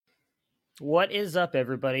What is up,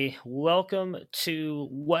 everybody? Welcome to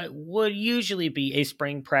what would usually be a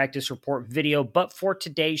spring practice report video, but for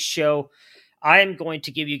today's show, I am going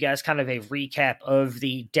to give you guys kind of a recap of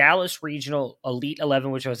the Dallas Regional Elite 11,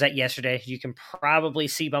 which I was at yesterday. You can probably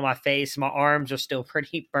see by my face, my arms are still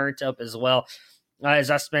pretty burnt up as well, as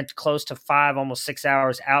I spent close to 5, almost 6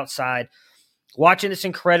 hours outside watching this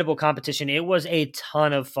incredible competition. It was a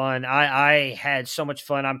ton of fun. I had so much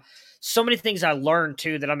fun. I'm so many things I learned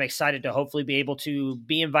too that I'm excited to hopefully be able to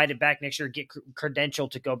be invited back next year, get credentialed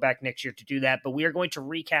to go back next year to do that. But we are going to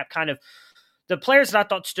recap kind of the players that I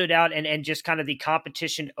thought stood out and just kind of the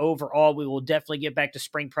competition overall. We will definitely get back to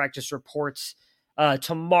spring practice reports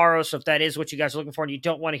tomorrow. So if that is what you guys are looking for and you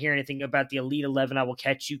don't want to hear anything about the Elite 11, I will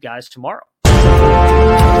catch you guys tomorrow.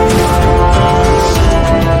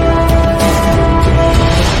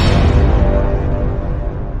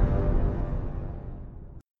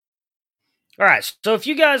 All right, so if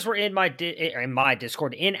you guys were in our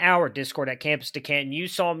Discord at Campus to Canton, you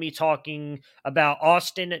saw me talking about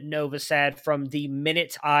Austin Novosad from the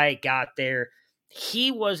minute I got there.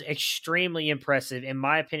 He was extremely impressive. In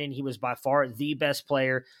my opinion, he was by far the best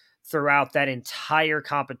player throughout that entire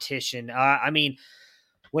competition.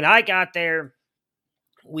 When I got there,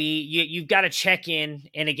 you've got to check in.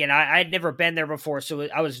 And again, I'd never been there before, so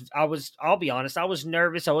I'll be honest, I was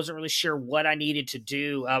nervous. I wasn't really sure what I needed to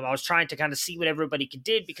do. I was trying to kind of see what everybody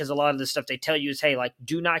did, because a lot of the stuff they tell you is, hey, like,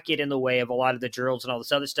 do not get in the way of a lot of the drills and all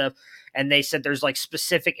this other stuff. And they said there's like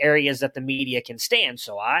specific areas that the media can stand.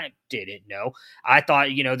 So I didn't know. I thought,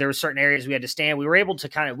 there were certain areas we had to stand. We were able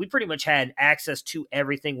to we pretty much had access to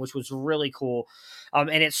everything, which was really cool.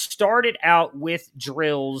 And it started out with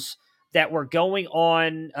drills that were going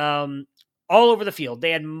on all over the field.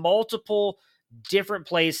 They had multiple different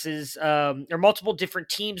places, or multiple different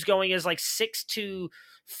teams going as like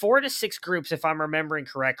 4 to 6 groups, if I'm remembering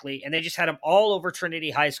correctly. And they just had them all over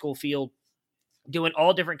Trinity High School field doing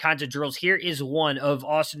all different kinds of drills. Here is one of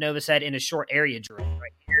Austin Novosad in a short area drill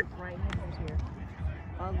right here. Here.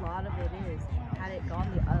 A lot of it is, had it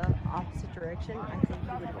gone the opposite direction, I think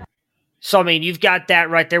you would have. So, you've got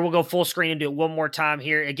that right there. We'll go full screen and do it one more time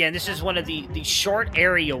here. Again, this is one of the short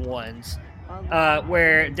area ones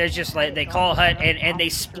where there's just like, they call hut and they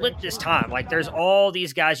split this time. Like, there's all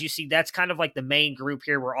these guys you see. That's kind of like the main group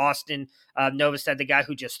here, where Austin Novosad, the guy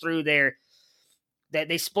who just threw there, that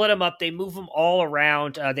they split them up, they move them all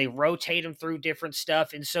around, they rotate them through different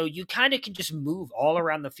stuff, and so you kind of can just move all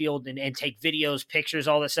around the field and take videos, pictures,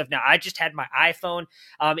 all that stuff. Now, I just had my iPhone.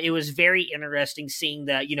 It was very interesting seeing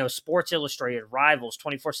the, Sports Illustrated, Rivals,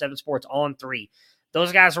 24/7 Sports, On3.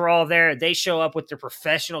 Those guys were all there. They show up with their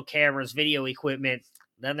professional cameras, video equipment.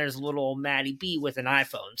 Then there's little old Matty B with an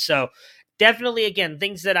iPhone. So definitely, again,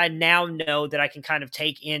 things that I now know that I can kind of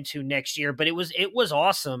take into next year. But it was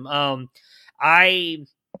awesome.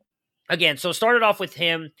 So started off with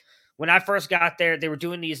him. When I first got there, they were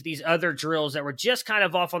doing these other drills that were just kind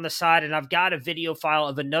of off on the side, and I've got a video file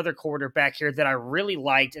of another quarterback here that I really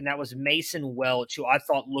liked, and that was Mason Welch, who I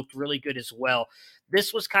thought looked really good as well.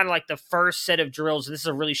 This was kind of like the first set of drills. This is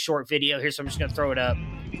a really short video here, so I'm just going to throw it up.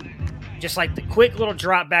 Just like the quick little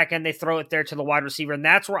drop back, and they throw it there to the wide receiver, and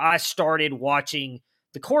that's where I started watching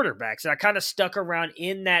the quarterbacks. And I kind of stuck around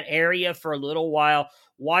in that area for a little while,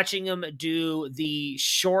 watching them do the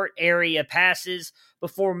short area passes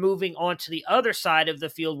before moving on to the other side of the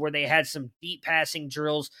field where they had some deep passing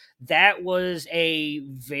drills. That was a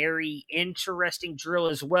very interesting drill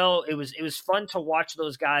as well. It was fun to watch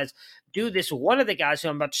those guys do this. One of the guys who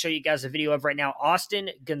I'm about to show you guys a video of right now, Austin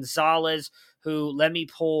Gonzalez, who, let me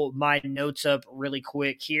pull my notes up really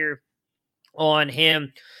quick here on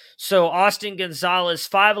him. So Austin Gonzalez,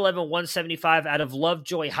 5'11", 175 out of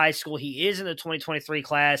Lovejoy High School. He is in the 2023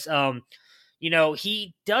 class.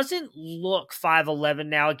 He doesn't look 5'11".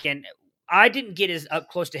 Now, again, I didn't get as up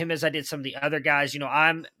close to him as I did some of the other guys.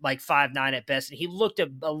 I'm like 5'9" at best, and he looked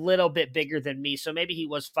a little bit bigger than me, so maybe he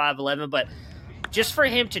was 5'11", but just for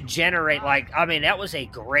him to generate, that was a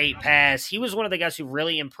great pass. He was one of the guys who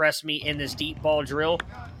really impressed me in this deep ball drill,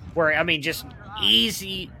 where, just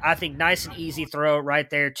easy, I think nice and easy throw right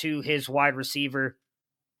there to his wide receiver.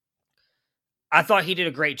 I thought he did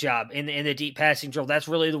a great job in the deep passing drill. That's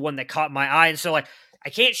really the one that caught my eye. And so, I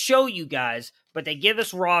can't show you guys, but they give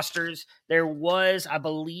us rosters. There was, I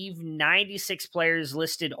believe, 96 players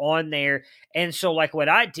listed on there. And so, what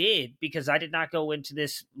I did, because I did not go into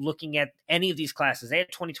this looking at any of these classes, they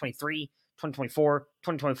had 2023, 2024,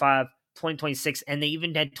 2025, 2026, and they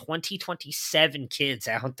even had 2027 kids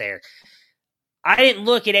out there. I didn't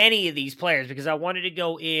look at any of these players because I wanted to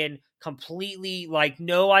go in completely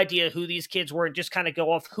no idea who these kids were and just kind of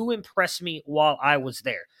go off who impressed me while I was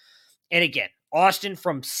there. And again, Austin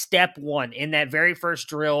from step one in that very first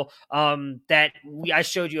drill that I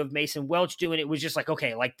showed you of Mason Welch doing, it was just like,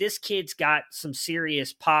 okay, like this kid's got some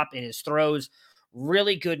serious pop in his throws,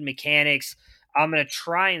 really good mechanics. I'm going to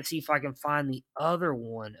try and see if I can find the other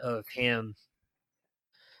one of him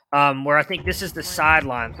where I think this is the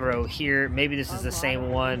sideline throw here. Maybe this is the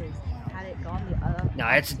same one. Had it gone the No,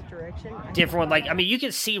 it's direction, different one. Like, I mean, you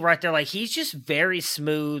can see right there, like he's just very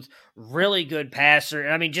smooth, really good passer.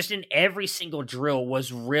 And I mean, just in every single drill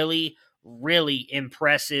was really, really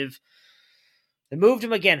impressive. They moved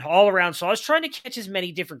him again all around. So I was trying to catch as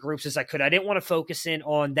many different groups as I could. I didn't want to focus in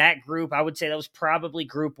on that group. I would say that was probably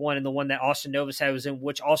group one, and the one that Austin Novosad was in,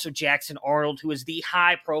 which also Jackson Arnold, who is the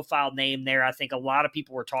high profile name there. I think a lot of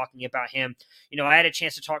people were talking about him. You know, I had a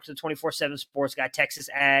chance to talk to the 24/7 Sports guy, Texas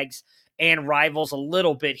Ags, and Rivals a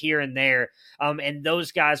little bit here and there. And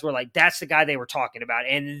those guys were like, that's the guy they were talking about.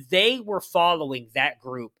 And they were following that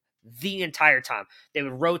group the entire time. They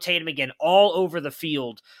would rotate him again all over the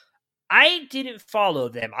field. I didn't follow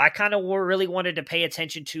them. I kind of really wanted to pay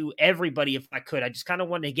attention to everybody if I could. I just kind of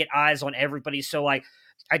wanted to get eyes on everybody. So, like,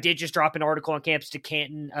 I did just drop an article on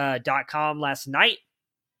CampusToCanton.com last night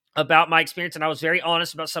about my experience, and I was very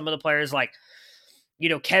honest about some of the players. Like, you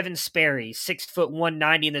know, Kevin Sperry, 6'1",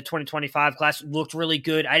 190 in the 2025 class, looked really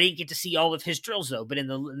good. I didn't get to see all of his drills, though, but in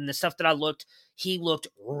the stuff that I looked, he looked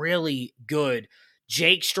really good.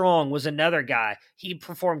 Jake Strong was another guy. He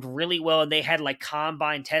performed really well, and they had like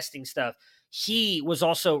combine testing stuff. He was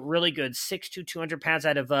also really good, 6'2", 200 pounds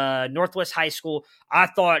out of Northwest High School. I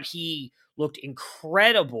thought he looked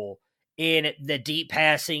incredible in the deep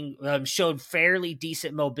passing, showed fairly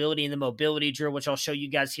decent mobility in the mobility drill, which I'll show you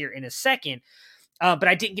guys here in a second. But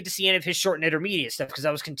I didn't get to see any of his short and intermediate stuff because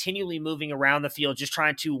I was continually moving around the field, just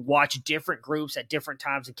trying to watch different groups at different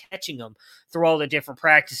times and catching them through all the different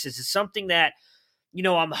practices. It's something that, you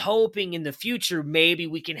know, I'm hoping in the future maybe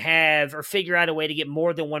we can have or figure out a way to get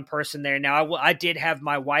more than one person there. Now, I did have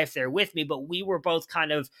my wife there with me, but we were both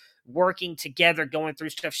kind of working together, going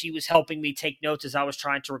through stuff. She was helping me take notes as I was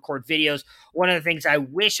trying to record videos. One of the things I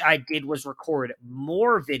wish I did was record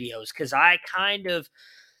more videos because I kind of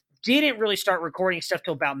didn't really start recording stuff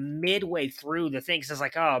till about midway through the thing. So I was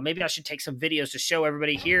like, oh, maybe I should take some videos to show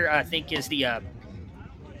everybody. Here, I think, is the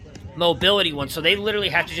mobility one. So they literally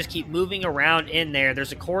have to just keep moving around in there.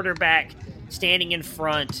 There's a quarterback standing in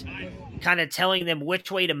front, kind of telling them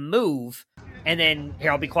which way to move. And then,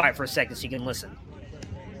 here, I'll be quiet for a second so you can listen.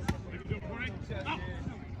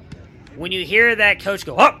 When you hear that coach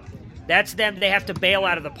go, oh, that's them. They have to bail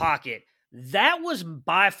out of the pocket. That was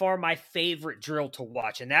by far my favorite drill to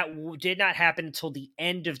watch, and that did not happen until the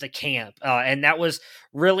end of the camp. And that was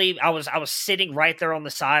really, I was sitting right there on the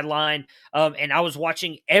sideline, and I was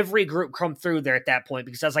watching every group come through there at that point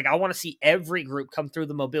because I was like, I want to see every group come through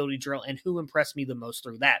the mobility drill, and who impressed me the most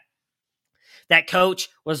through that. That coach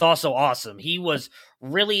was also awesome. He was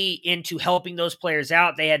really into helping those players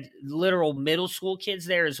out. They had literal middle school kids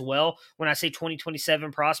there as well. When I say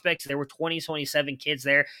 2027 prospects, there were 27 kids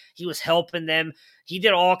there. He was helping them. He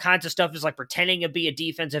did all kinds of stuff, just like pretending to be a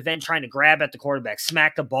defensive end, trying to grab at the quarterback,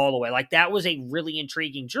 smack the ball away. Like, that was a really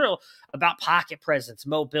intriguing drill about pocket presence,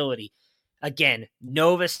 mobility. Again,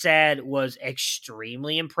 Novosad was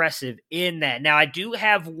extremely impressive in that. Now, I do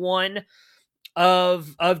have one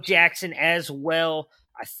of Jackson as well.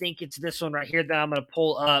 I think it's this one right here that I'm going to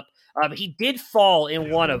pull up. He did fall in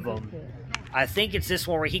one of them. I think it's this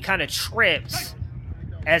one where he kind of trips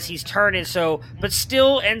as he's turning. So, but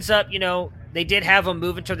still ends up, you know, they did have him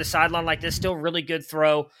moving to the sideline like this. Still really good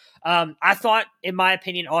throw. I thought, in my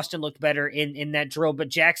opinion, Austin looked better in that drill, but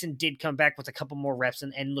Jackson did come back with a couple more reps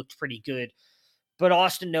and looked pretty good. But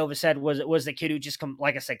Austin Novosad was the kid who just,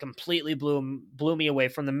 like I said, completely blew me away.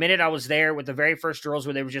 From the minute I was there with the very first drills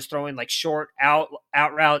where they were just throwing like short out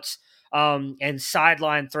routes and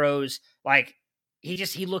sideline throws, like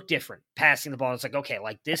he looked different passing the ball. It's like, okay,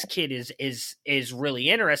 like this kid is really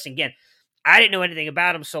interesting. Again, I didn't know anything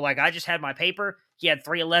about him, so like I just had my paper. He had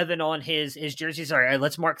 311 on his jersey. Sorry,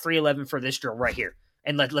 let's mark 311 for this drill right here,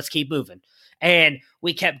 and let's keep moving. And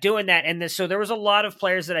we kept doing that. And so there was a lot of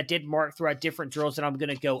players that I did mark throughout different drills that I'm going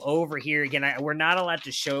to go over here. Again, we're not allowed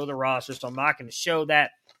to show the roster, so I'm not going to show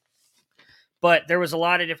that. But there was a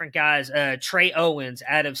lot of different guys. Trey Owens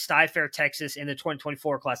out of Cy-Fair, Texas in the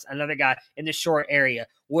 2024 class, another guy in the short area,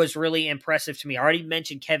 was really impressive to me. I already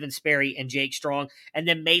mentioned Kevin Sperry and Jake Strong, and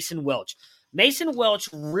then Mason Welch. Mason Welch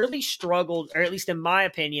really struggled, or at least in my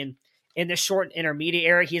opinion, in the short and intermediate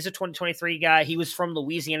era. He is a 2023 guy. He was from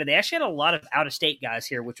Louisiana. They actually had a lot of out-of-state guys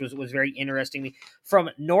here, which was very interesting. From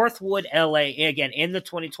Northwood, LA, again, in the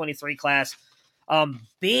 2023 class.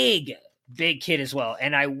 Big Big kid as well.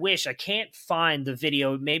 And I can't find the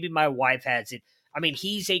video. Maybe my wife has it. I mean,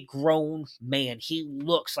 he's a grown man. He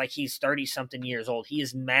looks like he's 30-something years old. He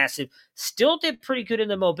is massive. Still did pretty good in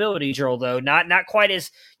the mobility drill, though. Not quite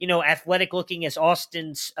as, athletic looking as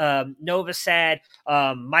Austin's Novosad,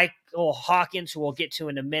 Michael Hawkins, who we'll get to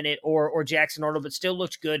in a minute, or Jackson Arnold, but still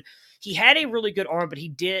looked good. He had a really good arm, but he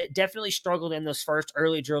definitely struggled in those first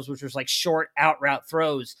early drills, which was like short out route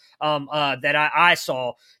throws that I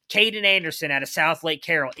saw. Caden Anderson out of South Lake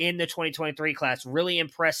Carroll in the 2023 class, really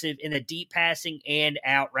impressive in the deep passing and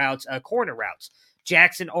out routes, corner routes.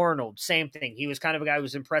 Jackson Arnold, same thing. He was kind of a guy who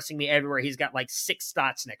was impressing me everywhere. He's got like 6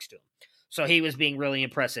 dots next to him. So he was being really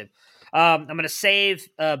impressive. I'm going to save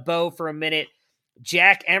Bo for a minute.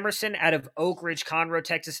 Jack Emerson out of Oak Ridge, Conroe,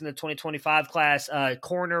 Texas in the 2025 class.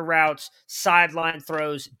 Corner routes, sideline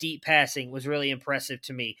throws, deep passing was really impressive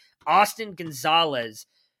to me. Austin Gonzalez,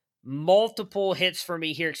 multiple hits for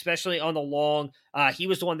me here, especially on the long. He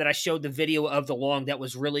was the one that I showed the video of the long that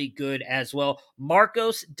was really good as well.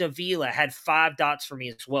 Marcos Davila had 5 dots for me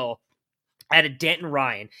as well. Out of Denton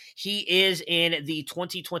Ryan. He is in the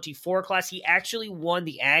 2024 class. He actually won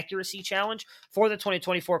the accuracy challenge for the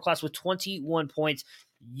 2024 class with 21 points.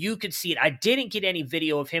 You could see it. I didn't get any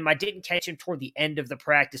video of him. I didn't catch him toward the end of the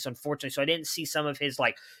practice, unfortunately, so I didn't see some of his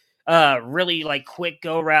really quick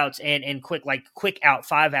go routes and quick out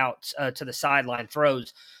 5 outs to the sideline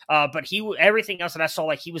throws. But everything else that I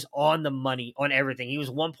saw, he was on the money on everything. He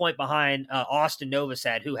was 1 point behind Austin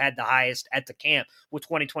Novosad, who had the highest at the camp with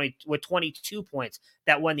 22 points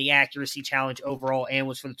that won the accuracy challenge overall and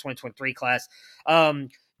was for the 2023 class.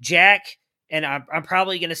 Jack, and I'm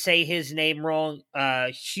probably going to say his name wrong,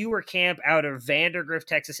 Camp out of Vandergrift,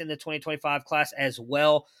 Texas in the 2025 class as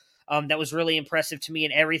well. That was really impressive to me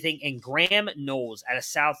and everything. And Graham Knowles out of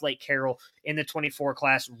South Lake Carroll in the 24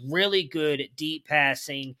 class, really good deep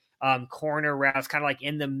passing, corner routes, kind of like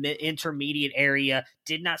in the intermediate area.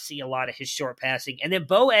 Did not see a lot of his short passing. And then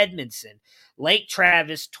Bo Edmondson, Lake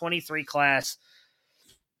Travis, 23 class.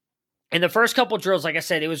 In the first couple drills, like I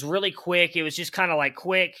said, it was really quick. It was just kind of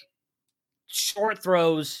quick, short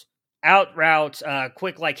throws, out routes,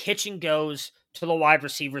 quick hitch and goes to the wide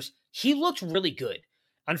receivers. He looked really good.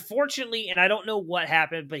 Unfortunately, and I don't know what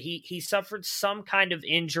happened, but he suffered some kind of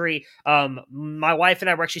injury. My wife and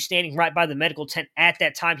I were actually standing right by the medical tent at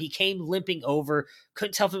that time. He came limping over.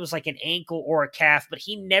 Couldn't tell if it was an ankle or a calf, but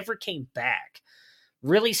he never came back.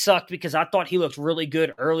 Really sucked because I thought he looked really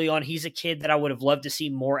good early on. He's a kid that I would have loved to see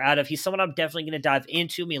more out of. He's someone I'm definitely going to dive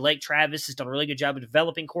into. Lake Travis has done a really good job of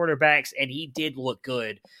developing quarterbacks, and he did look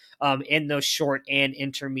good in those short and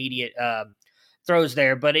intermediate throws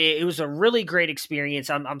there, but it was a really great experience.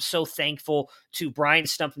 I'm so thankful to Brian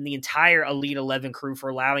Stump and the entire Elite 11 crew for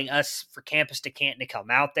allowing us, for Campus to Canton, to come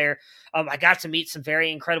out there. I got to meet some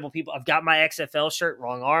very incredible people. I've got my XFL shirt,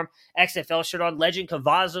 wrong arm, XFL shirt on. Legend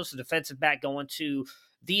Cavazos, the defensive back going to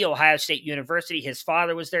the Ohio State University. His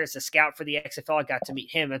father was there as a scout for the XFL. I got to meet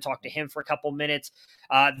him and talk to him for a couple minutes.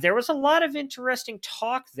 There was a lot of interesting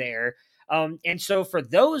talk there. And so for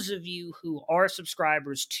those of you who are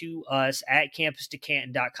subscribers to us at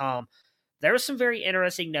campustocanton.com, there were some very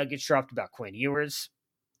interesting nuggets dropped about Quinn Ewers,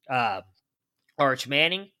 Arch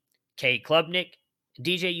Manning, Cade Klubnik,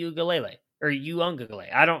 DJ Uiagalelei, or Uiagalelei.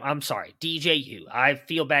 I'm sorry, DJ U. I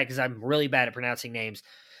feel bad because I'm really bad at pronouncing names.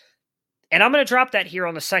 And I'm going to drop that here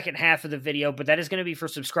on the second half of the video, but that is going to be for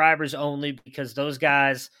subscribers only because those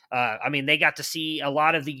guys, they got to see a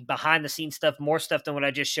lot of the behind-the-scenes stuff, more stuff than what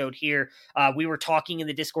I just showed here. We were talking in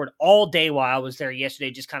the Discord all day while I was there yesterday,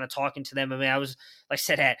 just kind of talking to them. I was, like I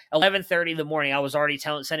said, at 11:30 in the morning, I was already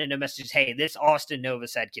sending them messages, hey, this Austin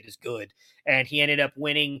Novosad kid is good. And he ended up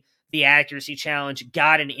winning the accuracy challenge,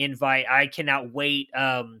 got an invite. I cannot wait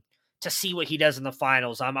to see what he does in the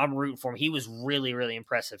finals. I'm rooting for him. He was really, really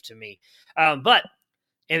impressive to me. But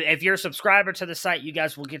if you're a subscriber to the site, you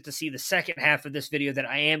guys will get to see the second half of this video that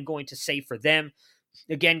I am going to save for them.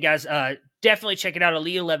 Again, guys, definitely check it out.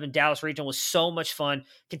 Elite 11 Dallas Regional was so much fun.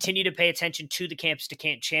 Continue to pay attention to the Campus to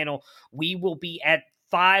Canton channel. We will be at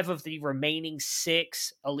 5 of the remaining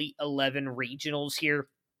 6 Elite 11 regionals here,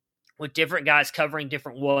 with different guys covering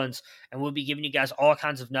different ones, and we'll be giving you guys all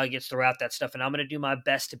kinds of nuggets throughout that stuff, and I'm going to do my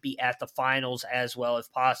best to be at the finals as well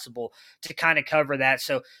if possible to kind of cover that,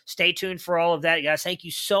 so stay tuned for all of that, guys. Thank you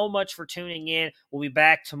so much for tuning in. We'll be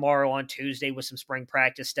back tomorrow on Tuesday with some spring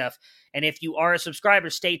practice stuff, and if you are a subscriber,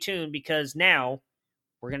 stay tuned because now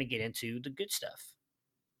we're going to get into the good stuff.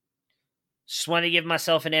 Just wanted to give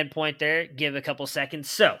myself an endpoint there, give a couple seconds,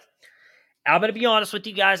 so I'm going to be honest with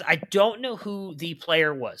you guys. I don't know who the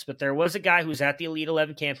player was, but there was a guy who was at the Elite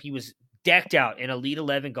 11 camp. He was decked out in Elite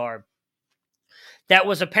 11 garb. that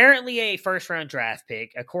was apparently a first-round draft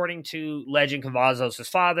pick. According to Legend Cavazos'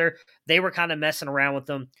 father, they were kind of messing around with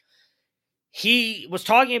them. He was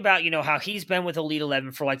talking about, how he's been with Elite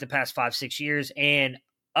 11 for like the past 5-6 years, and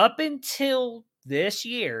up until this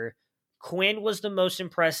year, Quinn was the most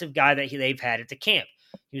impressive guy that they've had at the camp.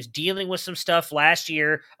 He was dealing with some stuff last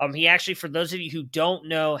year. He actually, for those of you who don't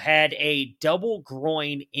know, had a double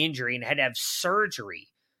groin injury and had to have surgery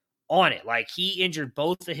on it. Like, he injured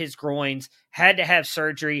both of his groins, had to have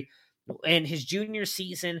surgery in his junior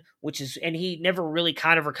season, and he never really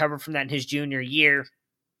kind of recovered from that in his junior year.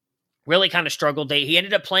 Really kind of struggled. He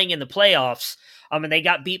ended up playing in the playoffs, and they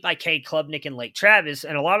got beat by Cade Klubnik and Lake Travis,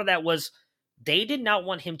 and a lot of that was they did not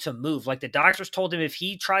want him to move. Like, the doctors told him if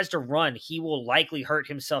he tries to run, he will likely hurt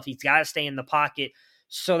himself. He's got to stay in the pocket.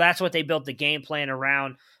 So that's what they built the game plan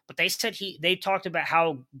around. But they said they talked about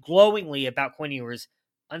how glowingly about Quinn Ewers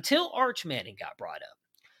until Arch Manning got brought up.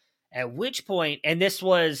 At which point, and this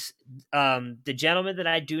was the gentleman that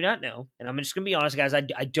I do not know, and I'm just going to be honest, guys, I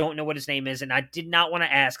don't know what his name is, and I did not want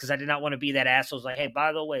to ask because I did not want to be that asshole. I was like, hey,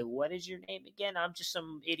 by the way, what is your name again? I'm just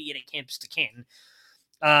some idiot at Campus to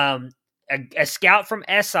Canton. A scout from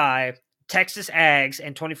SI, Texas Ags,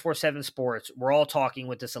 and 24/7 Sports were all talking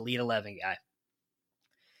with this Elite 11 guy.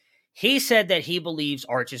 He said that he believes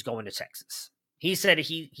Arch is going to Texas. He said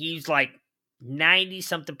he's like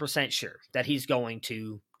 90-something% sure that he's going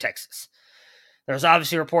to Texas. There's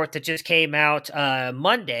obviously a report that just came out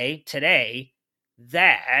Monday, today,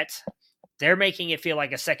 that they're making it feel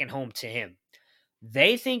like a second home to him.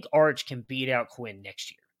 They think Arch can beat out Quinn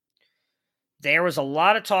next year. There was a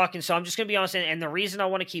lot of talking, so I'm just going to be honest, and the reason I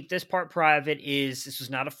want to keep this part private is this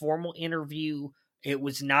was not a formal interview. It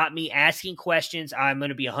was not me asking questions. I'm going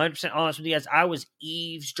to be 100% honest with you guys. I was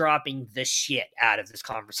eavesdropping the shit out of this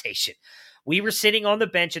conversation. We were sitting on the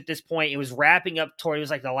bench at this point. It was wrapping up it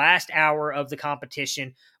was like the last hour of the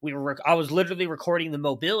competition. I was literally recording the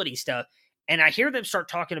mobility stuff, and I hear them start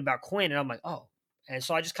talking about Quinn, and I'm like, oh. And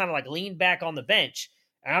so I just kind of like leaned back on the bench,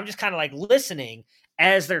 and I'm just kind of like listening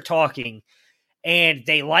as they're talking. And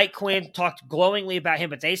they like Quinn, talked glowingly about him,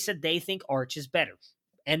 but they said they think Arch is better.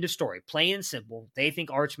 End of story. Plain and simple. They think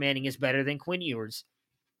Arch Manning is better than Quinn Ewers.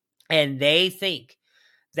 And they think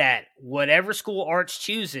that whatever school Arch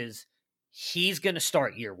chooses, he's going to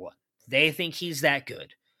start year one. They think he's that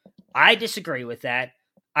good. I disagree with that.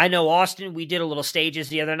 I know Austin, we did a little stages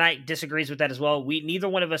the other night, disagrees with that as well. Neither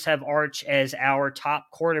one of us have Arch as our top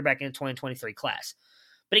quarterback in the 2023 class.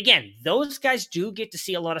 But again, those guys do get to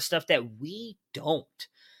see a lot of stuff that we don't.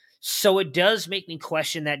 So it does make me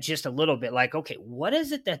question that just a little bit. Like, okay, what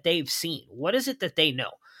is it that they've seen? What is it that they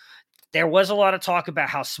know? There was a lot of talk about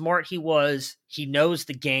how smart he was. He knows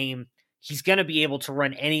the game. He's going to be able to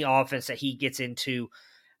run any offense that he gets into.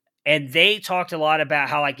 And they talked a lot about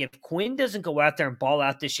how, like, if Quinn doesn't go out there and ball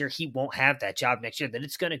out this year, he won't have that job next year. Then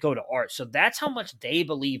it's going to go to Arch. So that's how much they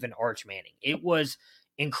believe in Arch Manning. It was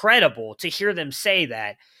incredible to hear them say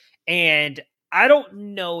that. And I don't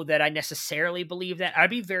know that I necessarily believe that.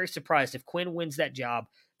 I'd be very surprised if Quinn wins that job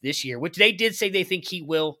this year, which they did say they think he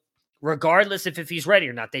will, regardless if he's ready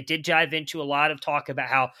or not. They did dive into a lot of talk about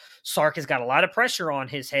how Sark has got a lot of pressure on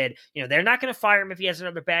his head. They're not going to fire him if he has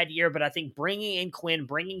another bad year, but I think bringing in Quinn,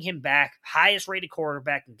 bringing him back, highest rated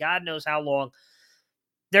quarterback, and God knows how long,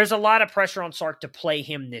 there's a lot of pressure on Sark to play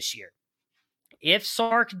him this year. If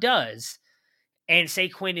Sark does, and say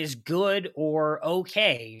Quinn is good or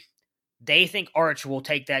okay, they think Arch will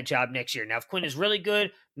take that job next year. Now, if Quinn is really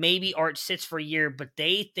good, maybe Arch sits for a year, but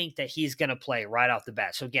they think that he's going to play right off the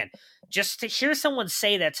bat. So again, just to hear someone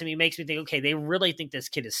say that to me makes me think, okay, they really think this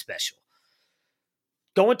kid is special.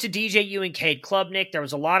 Going to DJU and Cade Klubnik, there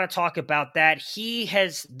was a lot of talk about that.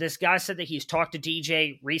 This guy said that he's talked to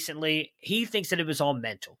DJ recently. He thinks that it was all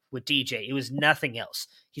mental with DJ. It was nothing else.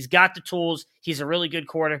 He's got the tools. He's a really good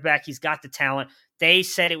quarterback. He's got the talent. They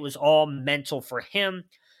said it was all mental for him.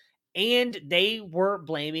 And they were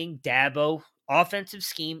blaming Dabo, offensive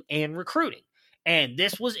scheme, and recruiting. And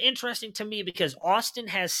this was interesting to me because Austin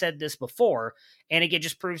has said this before, and again,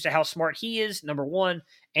 just proves to how smart he is, number one,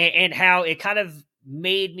 and how it kind of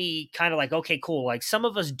made me kind of like, okay, cool. Like, some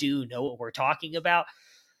of us do know what we're talking about,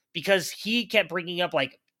 because he kept bringing up,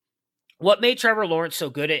 like, what made Trevor Lawrence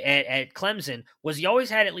so good at Clemson was he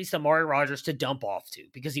always had at least Amari Rodgers to dump off to,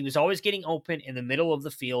 because he was always getting open in the middle of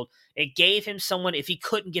the field. It gave him someone, if he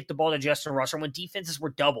couldn't get the ball to Justin Ross, or when defenses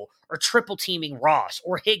were double or triple teaming Ross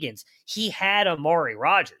or Higgins, he had Amari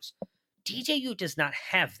Rodgers. DJU does not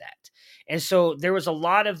have that. And so there was a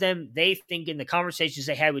lot of them, they think, in the conversations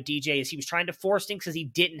they had with DJ, is he was trying to force things because he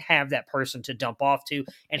didn't have that person to dump off to,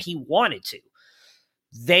 and he wanted to.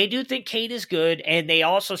 They do think Cade is good, and they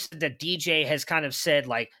also said that DJ has kind of said,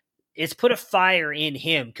 like, it's put a fire in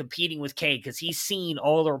him competing with Cade because he's seen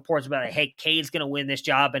all the reports about it. Hey, Cade's going to win this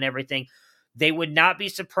job and everything. They would not be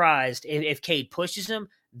surprised if Cade pushes him.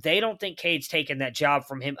 They don't think Cade's taking that job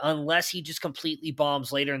from him unless he just completely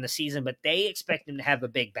bombs later in the season, but they expect him to have a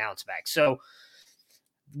big bounce back. So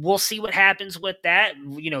we'll see what happens with that.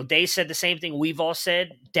 You know, they said the same thing we've all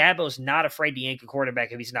said. Dabo's not afraid to yank a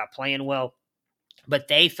quarterback if he's not playing well. But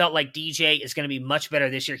they felt like DJ is going to be much better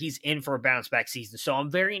this year. He's in for a bounce back season. So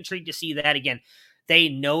I'm very intrigued to see that again. They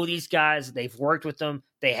know these guys. They've worked with them.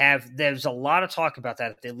 There's a lot of talk about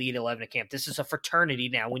that at the Elite 11 camp. This is a fraternity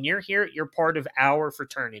now. When you're here, you're part of our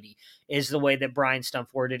fraternity, is the way that Brian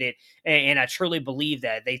Stumpf worded it. And I truly believe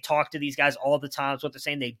that. They talk to these guys all the time. It's what they're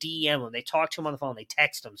saying. They DM them. They talk to them on the phone. They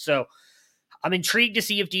text them. So I'm intrigued to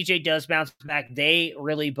see if DJ does bounce back. They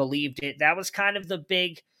really believed it. That was kind of the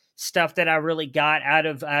big stuff that I really got out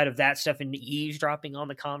of that stuff and eavesdropping on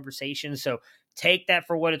the conversation. So take that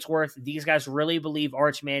for what it's worth. These guys really believe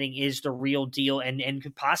Arch Manning is the real deal and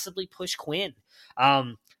could possibly push Quinn.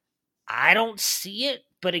 I don't see it,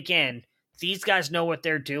 but again, these guys know what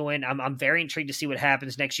they're doing. I'm very intrigued to see what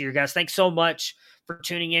happens next year, guys. Thanks so much for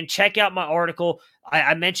tuning in. Check out my article.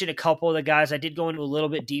 I mentioned a couple of the guys. I did go into a little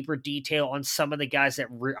bit deeper detail on some of the guys that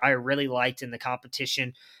I really liked in the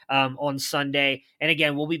competition on Sunday. And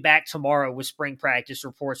again, we'll be back tomorrow with spring practice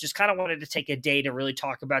reports. Just kind of wanted to take a day to really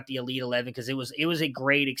talk about the Elite 11 because it was a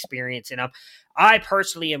great experience. And I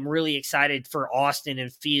personally am really excited for Austin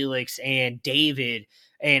and Felix and David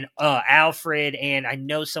and Alfred, and I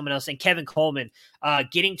know someone else, and Kevin Coleman,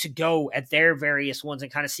 getting to go at their various ones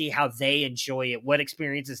and kind of see how they enjoy it, what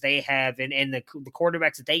experiences they have, and the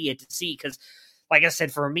quarterbacks that they get to see. Because, like I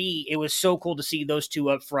said, for me, it was so cool to see those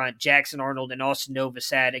two up front, Jackson Arnold and Austin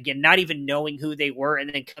Novosad, again, not even knowing who they were,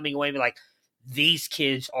 and then coming away and be like, these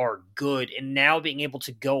kids are good. And now being able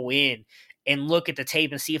to go in and look at the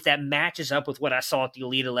tape and see if that matches up with what I saw at the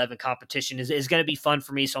Elite 11 competition is going to be fun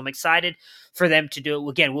for me. So I'm excited for them to do it.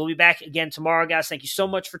 Again, we'll be back again tomorrow, guys. Thank you so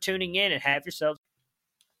much for tuning in and have yourselves.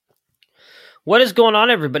 What is going on,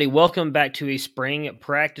 everybody? Welcome back to a spring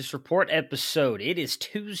practice report episode. It is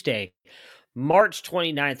Tuesday, March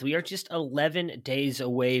 29th. We are just 11 days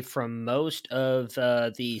away from most of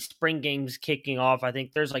the spring games kicking off. I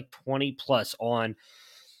think there's like 20 plus on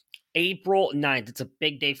April 9th. It's a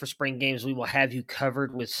big day for spring games. We will have you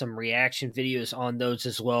covered with some reaction videos on those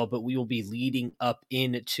as well, but we will be leading up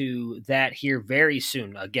into that here very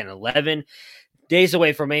soon. Again, 11 days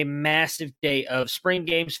away from a massive day of spring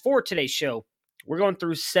games. For today's show, we're going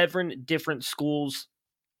through 7 different schools.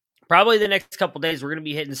 Probably the next couple days, we're going to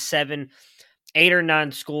be hitting 7, 8 or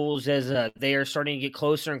 9 schools as they are starting to get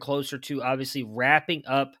closer and closer to obviously wrapping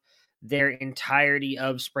up their entirety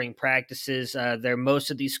of spring practices. Most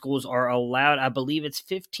of these schools are allowed, I believe it's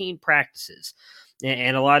 15 practices.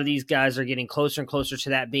 And a lot of these guys are getting closer and closer to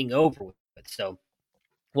that being over with. So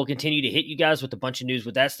we'll continue to hit you guys with a bunch of news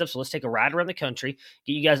with that stuff. So let's take a ride around the country,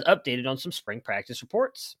 get you guys updated on some spring practice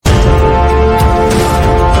reports.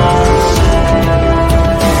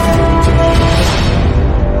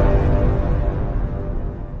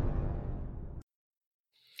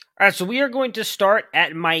 All right, so we are going to start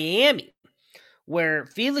at Miami, where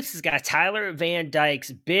Felix's guy, Tyler Van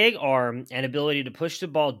Dyke's big arm and ability to push the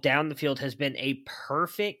ball down the field has been a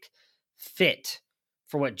perfect fit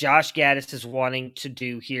for what Josh Gattis is wanting to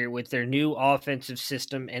do here with their new offensive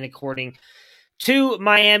system. And according to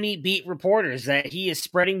Miami beat reporters, that he is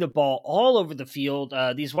spreading the ball all over the field.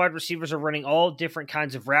 These wide receivers are running all different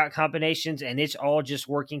kinds of route combinations, and it's all just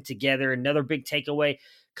working together. Another big takeaway,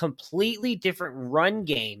 completely different run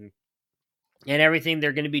game and everything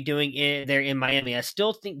they're going to be doing there in Miami. I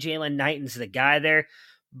still think Jalen Knighton's the guy there,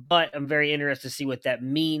 but I'm very interested to see what that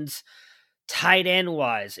means. Tight end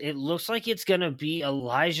wise, it looks like it's going to be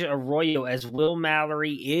Elijah Arroyo as Will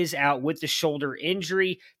Mallory is out with the shoulder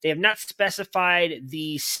injury. They have not specified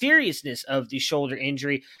the seriousness of the shoulder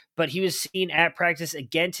injury, but he was seen at practice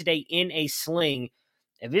again today in a sling.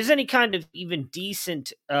 If there's any kind of even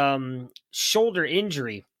decent shoulder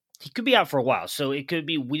injury, he could be out for a while. So it could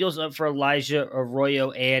be wheels up for Elijah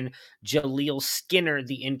Arroyo and Jaleel Skinner,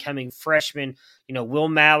 the incoming freshman. You know, Will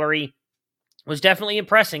Mallory was definitely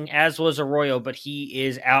impressing, as was Arroyo, but he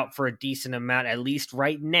is out for a decent amount, at least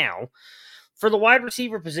right now. For the wide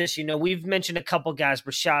receiver position, you know, we've mentioned a couple guys,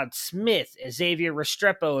 Rashad Smith, Xavier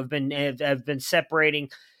Restrepo have been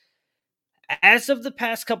separating. As of the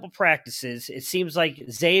past couple practices, it seems like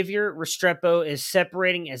Xavier Restrepo is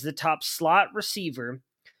separating as the top slot receiver.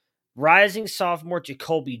 Rising sophomore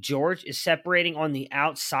Jacoby George is separating on the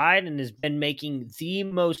outside and has been making the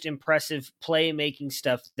most impressive playmaking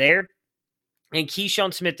stuff there. And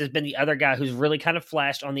Keyshawn Smith has been the other guy who's really kind of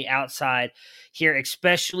flashed on the outside here,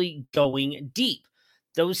 especially going deep.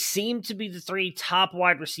 Those seem to be the three top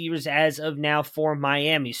wide receivers as of now for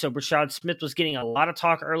Miami. So Brashad Smith was getting a lot of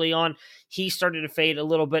talk early on. He started to fade a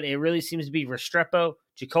little bit. It really seems to be Restrepo,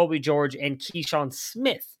 Jacoby George, and Keyshawn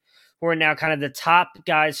Smith, who are now kind of the top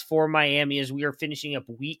guys for Miami as we are finishing up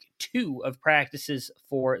week 2 of practices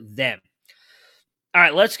for them. All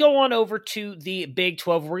right, let's go on over to the Big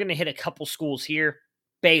 12. We're going to hit a couple schools here.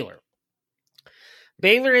 Baylor.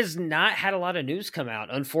 Baylor has not had a lot of news come out,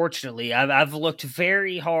 unfortunately. I've looked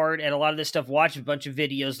very hard at a lot of this stuff, watched a bunch of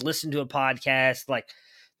videos, listened to a podcast.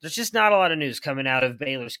 There's just not a lot of news coming out of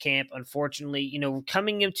Baylor's camp, unfortunately.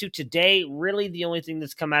 Coming into today, really the only thing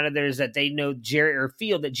that's come out of there is that they know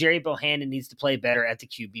feel that Jerry Bohannon needs to play better at the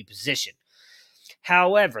QB position.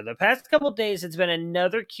 However, the past couple of days, it's been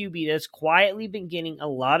another QB that's quietly been getting a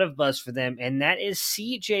lot of buzz for them, and that is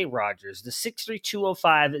C.J. Rogers, the 6'3",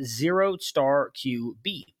 205 zero-star QB.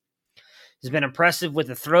 He's been impressive with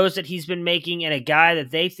the throws that he's been making, and a guy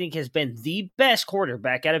that they think has been the best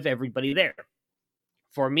quarterback out of everybody there.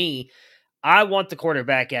 For me, I want the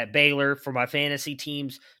quarterback at Baylor for my fantasy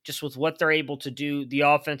teams, just with what they're able to do, the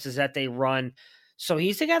offenses that they run. So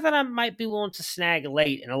he's the guy that I might be willing to snag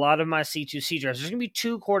late in a lot of my C2C drafts. There's going to be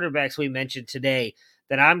 2 quarterbacks we mentioned today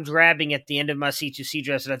that I'm grabbing at the end of my C2C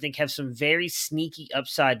drafts that I think have some very sneaky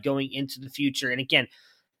upside going into the future. And again,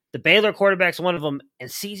 the Baylor quarterback's one of them,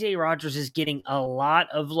 and C.J. Rogers is getting a lot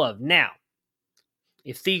of love. Now,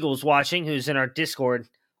 if Thiegel's watching, who's in our Discord,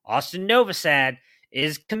 Austin Novosad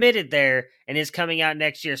is committed there and is coming out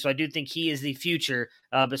next year. So I do think he is the future.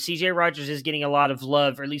 But C.J. Rogers is getting a lot of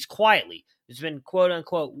love, or at least quietly. There's been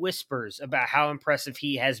quote-unquote whispers about how impressive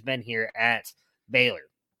he has been here at Baylor.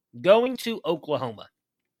 Going to Oklahoma.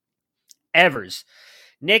 Evers.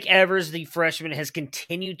 Nick Evers, the freshman, has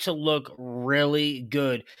continued to look really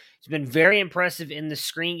good. He's been very impressive in the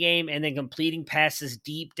screen game and then completing passes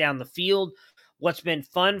deep down the field. What's been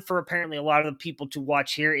fun for apparently a lot of the people to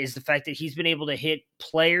watch here is the fact that he's been able to hit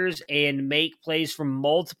players and make plays from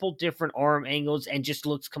multiple different arm angles and just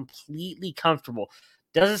looks completely comfortable.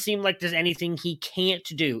 Doesn't seem like there's anything he can't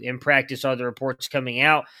do in practice, are the reports coming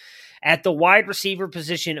out. At the wide receiver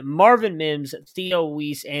position, Marvin Mims, Theo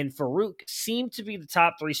Weiss, and Farouk seem to be the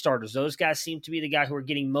top 3 starters. Those guys seem to be the guy who are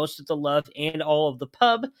getting most of the love and all of the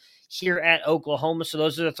pub here at Oklahoma. So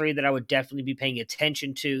those are the 3 that I would definitely be paying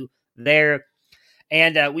attention to there.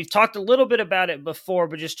 And we've talked a little bit about it before,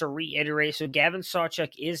 but just to reiterate, so Gavin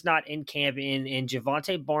Sawchuk is not in camp, and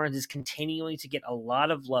Javante Barnes is continuing to get a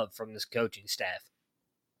lot of love from this coaching staff.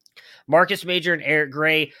 Marcus Major and Eric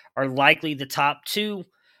Gray are likely the top 2.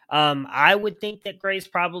 I would think that Gray's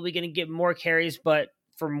probably going to get more carries, but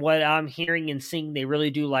from what I'm hearing and seeing, they really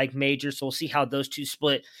do like Major, so we'll see how those 2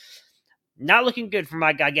 split. Not looking good for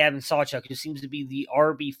my guy Gavin Sawchuk, who seems to be the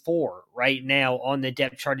RB4 right now on the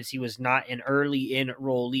depth chart, as he was not an early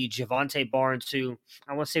enrollee. Javante Barnes, who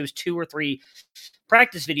I want to say was 2 or 3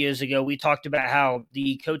 practice videos ago, we talked about how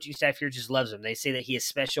the coaching staff here just loves him. They say that he is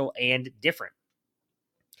special and different.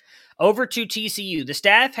 Over to TCU. The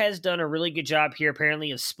staff has done a really good job here, apparently,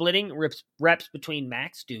 of splitting reps between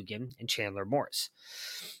Max Duggan and Chandler Morris.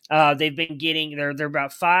 They've been getting, they're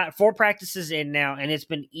about 4 practices in now, and it's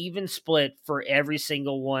been even split for every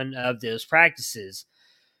single one of those practices.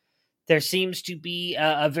 There seems to be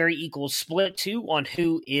a very equal split, too, on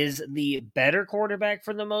who is the better quarterback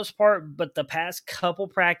for the most part, but the past couple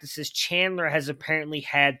practices, Chandler has apparently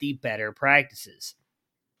had the better practices.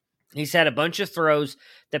 He's had a bunch of throws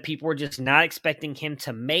that people were just not expecting him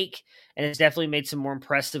to make, and has definitely made some more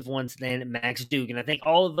impressive ones than Max Duggan. I think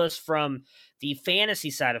all of us from the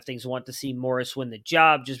fantasy side of things want to see Morris win the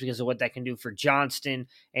job just because of what that can do for Johnston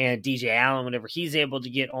and DJ Allen whenever he's able to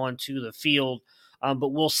get onto the field. But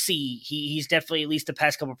we'll see. He's definitely, at least the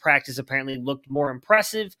past couple of practices, apparently looked more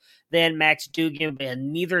impressive than Max Duggan, but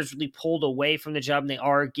neither has really pulled away from the job, and they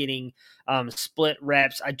are getting split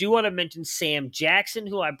reps. I do want to mention Sam Jackson,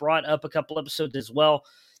 who I brought up a couple episodes as well.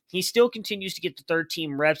 He still continues to get the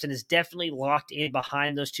 13 reps and is definitely locked in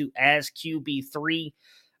behind those 2 as QB3.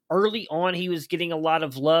 Early on, he was getting a lot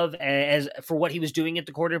of love as for what he was doing at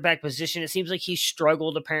the quarterback position. It seems like he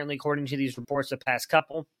struggled, apparently, according to these reports, the past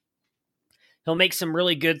couple. He'll make some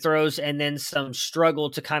really good throws and then some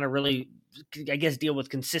struggle to kind of really, I guess, deal with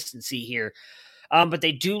consistency here. But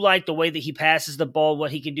they do like the way that he passes the ball,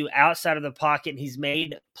 what he can do outside of the pocket, and he's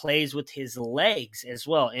made plays with his legs as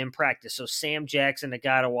well in practice. So Sam Jackson, a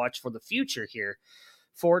guy to watch for the future here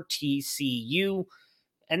for TCU.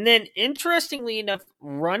 And then, interestingly enough,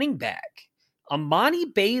 running back. Amani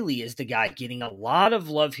Bailey is the guy getting a lot of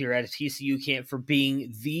love here at a TCU camp for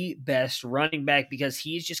being the best running back because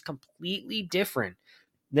he's just completely different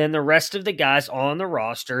than the rest of the guys on the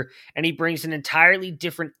roster, and he brings an entirely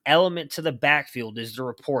different element to the backfield is the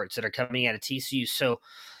reports that are coming out of TCU. So,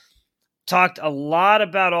 talked a lot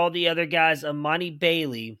about all the other guys. Amani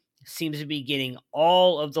Bailey seems to be getting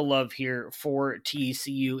all of the love here for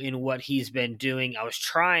TCU in what he's been doing. I was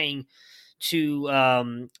trying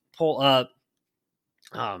to pull up.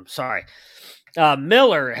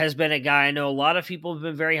 Miller has been a guy I know a lot of people have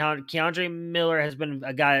been very high on. Keandre Miller has been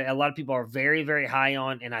a guy a lot of people are very, very high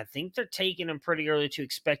on, and I think they're taking him pretty early to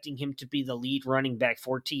expecting him to be the lead running back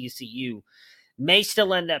for TCU. May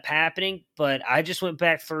still end up happening, but I just went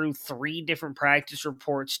back through 3 different practice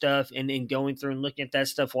report stuff and going through and looking at that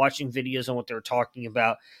stuff, watching videos on what they were talking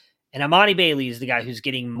about. And Amani Bailey is the guy who's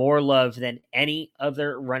getting more love than any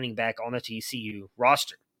other running back on the TCU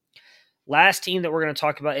roster. Last team that we're going to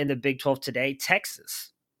talk about in the Big 12 today,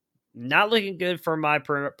 Texas. Not looking good for my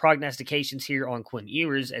prognostications here on Quinn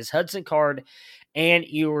Ewers, as Hudson Card and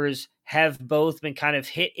Ewers have both been kind of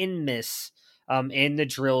hit and miss in the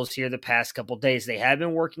drills here the past couple days. They have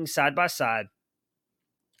been working side by side.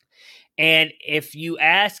 And if you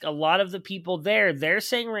ask a lot of the people there, they're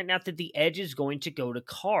saying right now that the edge is going to go to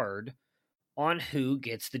Card on who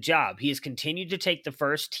gets the job. He has continued to take the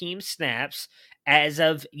first team snaps as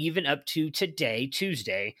of even up to today,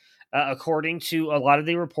 Tuesday, according to a lot of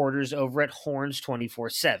the reporters over at Horns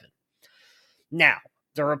 24/7. Now,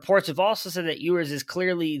 the reports have also said that Ewers is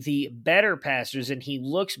clearly the better passers and he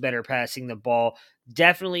looks better passing the ball.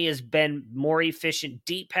 Definitely has been more efficient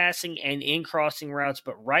deep passing and in crossing routes.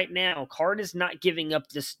 But right now, Card is not giving up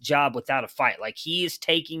this job without a fight. Like, he is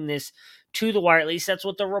taking this to the wire. At least that's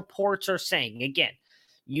what the reports are saying. Again,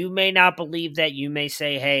 you may not believe that. You may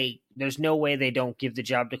say, hey, there's no way they don't give the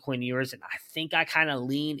job to Quinn Ewers. And I think I kind of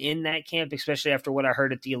lean in that camp, especially after what I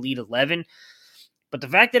heard at the Elite 11. But the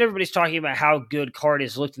fact that everybody's talking about how good Card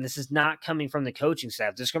is looking, this is not coming from the coaching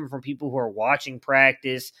staff. This is coming from people who are watching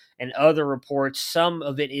practice and other reports. Some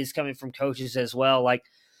of it is coming from coaches as well. Like,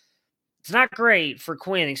 it's not great for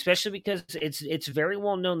Quinn, especially because it's very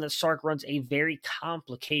well known that Sark runs a very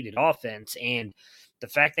complicated offense. And the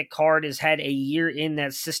fact that Card has had a year in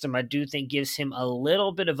that system, I do think gives him a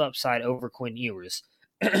little bit of upside over Quinn Ewers.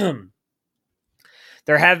 There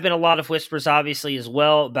have been a lot of whispers, obviously, as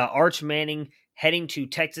well, about Arch Manning heading to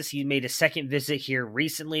Texas. He made a second visit here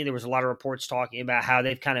recently. There was a lot of reports talking about how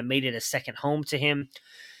they've kind of made it a second home to him.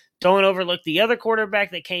 Don't overlook the other quarterback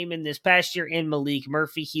that came in this past year in Malik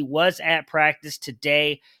Murphy. He was at practice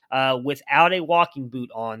today without a walking boot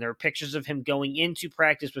on. There are pictures of him going into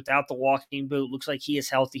practice without the walking boot. Looks like he is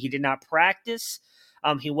healthy. He did not practice.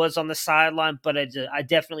 He was on the sideline, but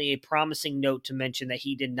definitely a promising note to mention that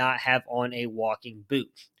he did not have on a walking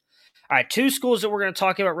boot. All right, 2 schools that we're going to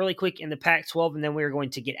talk about really quick in the Pac-12, and then we're going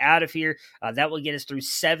to get out of here. That will get us through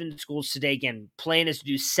 7 schools today. Again, plan is to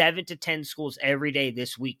do 7 to 10 schools every day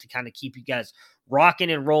this week to kind of keep you guys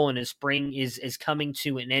rocking and rolling as spring is coming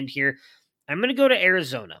to an end here. I'm going to go to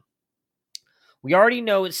Arizona. We already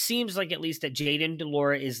know, it seems like at least, that Jayden de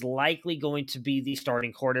Laura is likely going to be the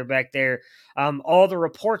starting quarterback there. All the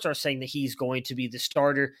reports are saying that he's going to be the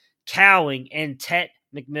starter. Cowing and Tet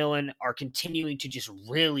McMillan are continuing to just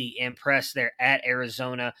really impress there at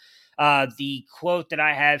Arizona. The quote that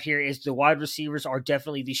I have here is the wide receivers are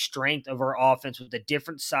definitely the strength of our offense with the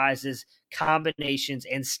different sizes, combinations,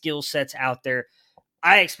 and skill sets out there.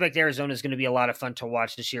 I expect Arizona is going to be a lot of fun to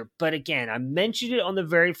watch this year. But again, I mentioned it on the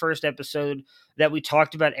very first episode that we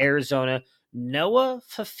talked about Arizona. Noah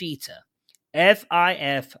Fifita,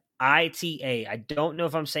 Fifita. I don't know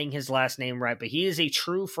if I'm saying his last name right, but he is a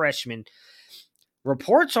true freshman.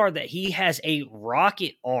 Reports are that he has a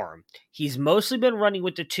rocket arm. He's mostly been running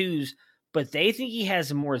with the 2s, but they think he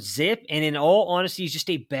has more zip, and in all honesty, he's just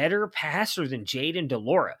a better passer than Jayden de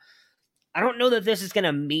Laura. I don't know that this is going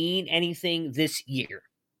to mean anything this year,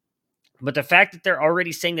 but the fact that they're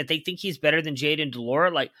already saying that they think he's better than Jayden de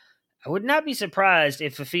Laura, like, I would not be surprised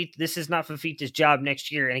if this is not Fifita's job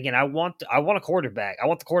next year. And again, I want a quarterback. I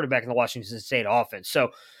want the quarterback in the Washington State offense.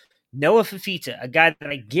 So Noah Fifita, a guy that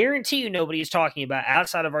I guarantee you nobody is talking about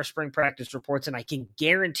outside of our spring practice reports, and I can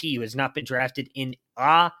guarantee you has not been drafted in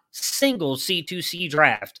a single C2C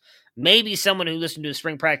draft. Maybe someone who listened to a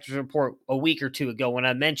spring practice report a week or 2 ago when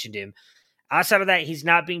I mentioned him. Outside of that, he's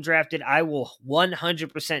not being drafted. I will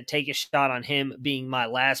 100% take a shot on him being my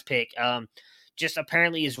last pick. Just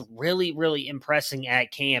apparently is really, really impressing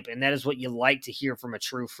at camp, and that is what you like to hear from a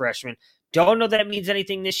true freshman. Don't know that it means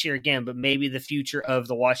anything this year again, but maybe the future of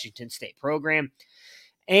the Washington State program.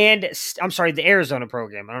 And I'm sorry, the Arizona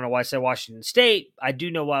program. I don't know why I said Washington State. I do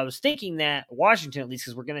know why I was thinking that. Washington, at least,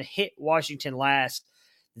 because we're going to hit Washington last.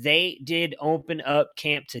 They did open up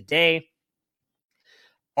camp today.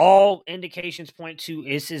 All indications point to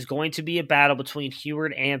this is going to be a battle between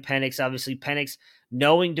Huard and Penix. Obviously, Penix,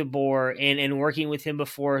 knowing DeBoer and working with him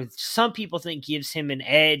before, some people think gives him an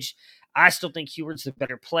edge. I still think Huard's the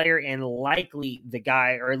better player and likely the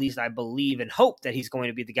guy, or at least I believe and hope that he's going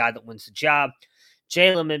to be the guy that wins the job.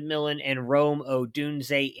 Jalen McMillan and Rome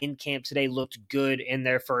Odunze in camp today looked good in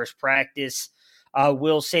their first practice.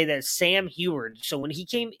 Will say that Sam Huard, so when he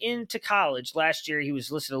came into college last year, he was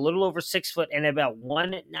listed a little over 6 foot and about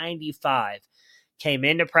 195. Came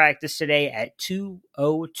into practice today at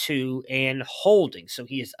 202 and holding. So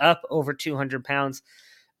he is up over 200 pounds.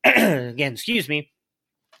 Again, excuse me.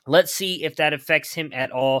 Let's see if that affects him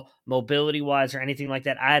at all, mobility-wise or anything like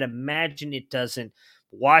that. I'd imagine it doesn't.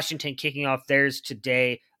 Washington kicking off theirs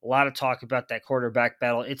today. A lot of talk about that quarterback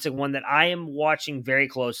battle. It's a one that I am watching very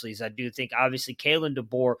closely, as I do think, obviously, Kalen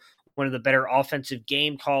DeBoer, one of the better offensive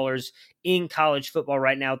game callers in college football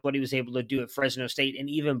right now, what he was able to do at Fresno State, and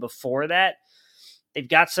even before that. They've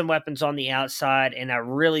got some weapons on the outside, and I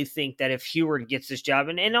really think that if Huard gets this job,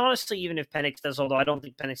 and honestly, even if Penix does, although I don't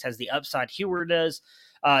think Penix has the upside Huard does,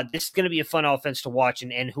 this is going to be a fun offense to watch,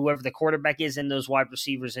 and whoever the quarterback is and those wide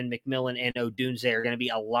receivers in McMillan and Odunze are going to be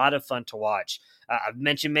a lot of fun to watch. I've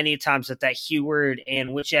mentioned many times that Huard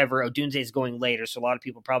and whichever, Odunze is going later, so a lot of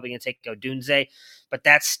people are probably going to take Odunze, but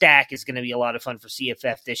that stack is going to be a lot of fun for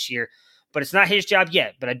CFF this year. But it's not his job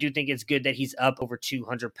yet, but I do think it's good that he's up over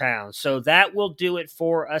 200 pounds. So that will do it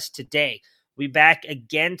for us today. We'll be back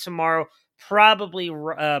again tomorrow, probably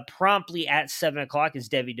promptly at 7 o'clock as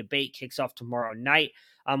Devy Debate kicks off tomorrow night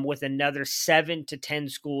with another 7 to 10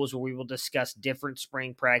 schools where we will discuss different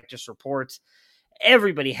spring practice reports.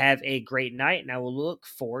 Everybody have a great night, and I will look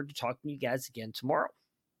forward to talking to you guys again tomorrow.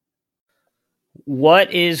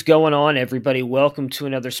 What is going on, everybody? Welcome to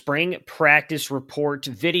another spring practice report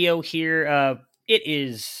video here. It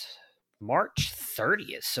is March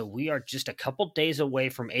 30th, so we are just a couple days away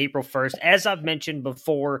from April 1st. As I've mentioned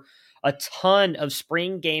before, a ton of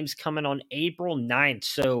spring games coming on April 9th,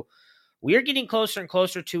 so we are getting closer and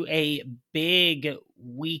closer to a big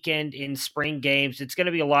weekend in spring games. It's going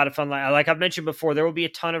to be a lot of fun. Like I've mentioned before, there will be a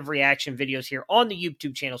ton of reaction videos here on the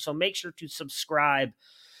YouTube channel, so make sure to subscribe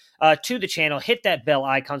to the channel, hit that bell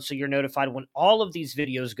icon so you're notified when all of these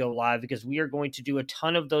videos go live, because we are going to do a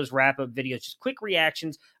ton of those wrap-up videos, just quick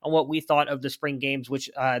reactions on what we thought of the spring games, which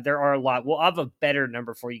there are a lot. We'll have a better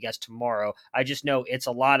number for you guys tomorrow. I just know it's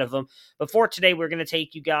a lot of them. But for today, we're going to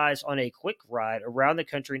take you guys on a quick ride around the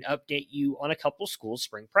country and update you on a couple schools'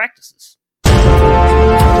 spring practices.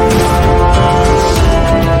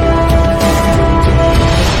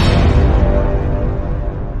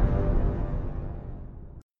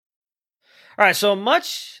 All right, so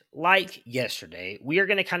much like yesterday, we are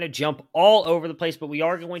going to kind of jump all over the place, but we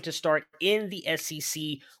are going to start in the SEC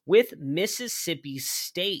with Mississippi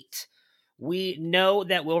State. We know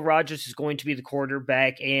that Will Rogers is going to be the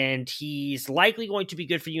quarterback, and he's likely going to be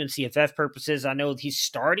good for you in CFF purposes. I know he's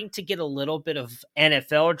starting to get a little bit of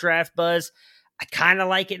NFL draft buzz. I kind of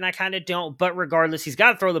like it and I kind of don't, but regardless, he's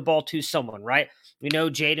got to throw the ball to someone, right? We know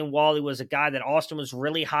Jaden Walley was a guy that Austin was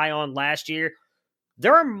really high on last year.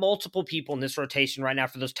 There are multiple people in this rotation right now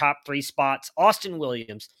for those top 3 spots. Austin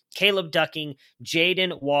Williams, Caleb Ducking,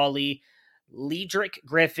 Jaden Walley, Ledrick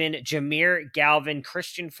Griffin, Jameer Galvin,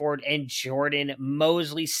 Christian Ford, and Jordan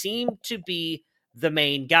Mosley seem to be the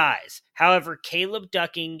main guys. However, Caleb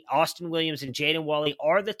Ducking, Austin Williams, and Jaden Walley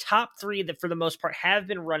are the top 3 that for the most part have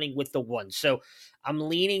been running with the one. So I'm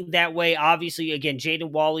leaning that way. Obviously, again,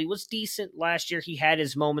 Jaden Walley was decent last year. He had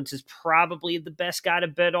his moments as probably the best guy to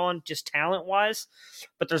bet on, just talent-wise.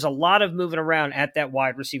 But there's a lot of moving around at that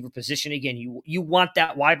wide receiver position. Again, you want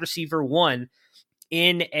that wide receiver one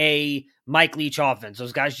in a Mike Leach offense.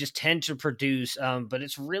 Those guys just tend to produce, but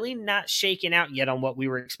it's really not shaken out yet on what we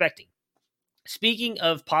were expecting. Speaking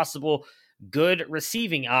of possible good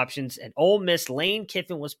receiving options, at Ole Miss, Lane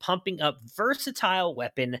Kiffin was pumping up versatile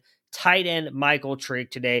weapon tight end Michael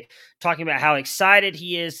Trigg today, talking about how excited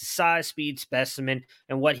he is, the size, speed, specimen,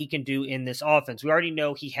 and what he can do in this offense. We already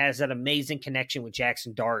know he has that amazing connection with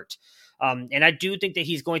Jackson Dart. And I do think that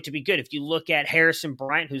he's going to be good. If you look at Harrison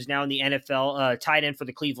Bryant, who's now in the NFL, tight end for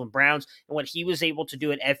the Cleveland Browns, and what he was able to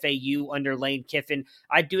do at FAU under Lane Kiffin,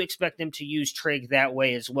 I do expect them to use Trigg that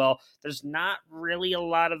way as well. There's not really a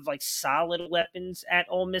lot of solid weapons at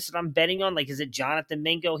Ole Miss that I'm betting on. Is it Jonathan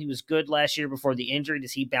Mingo? He was good last year before the injury.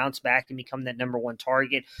 Does he bounce back and become that number one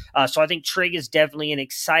target. So I think Trig is definitely an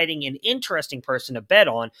exciting and interesting person to bet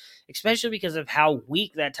on, especially because of how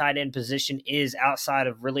weak that tight end position is outside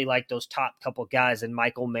of really like those top couple guys in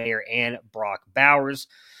Michael Mayer and Brock Bowers.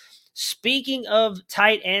 Speaking of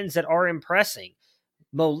tight ends that are impressing,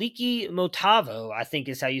 Moliki Motavo, I think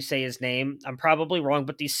is how you say his name. I'm probably wrong,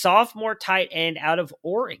 but the sophomore tight end out of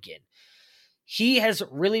Oregon. He has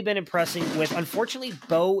really been impressing with, unfortunately,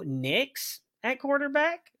 Bo Nix at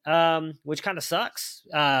quarterback, which kind of sucks.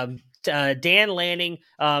 Dan Lanning,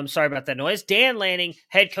 sorry about that noise. Dan Lanning,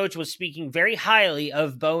 head coach, was speaking very highly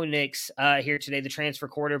of Bo Nix here today, the transfer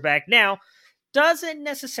quarterback. Now, doesn't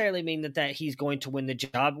necessarily mean that he's going to win the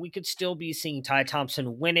job. We could still be seeing Ty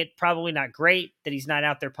Thompson win it. Probably not great that he's not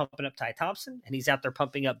out there pumping up Ty Thompson and he's out there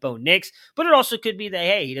pumping up Bo Nix. But it also could be that,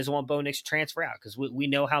 hey, he doesn't want Bo Nix to transfer out because we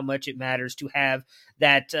know how much it matters to have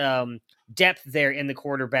that depth there in the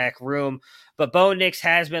quarterback room. But Bo Nix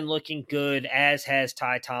has been looking good, as has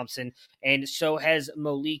Ty Thompson, and so has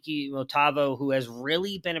Moliki Motavo, who has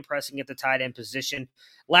really been impressing at the tight end position.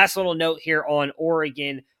 Last little note here on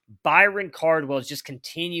Oregon. Byron Cardwell is just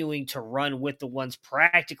continuing to run with the ones,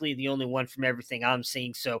 practically the only one from everything I'm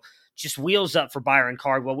seeing. So just wheels up for Byron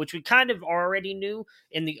Cardwell, which we kind of already knew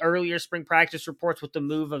in the earlier spring practice reports with the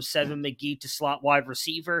move of Seven McGee to slot wide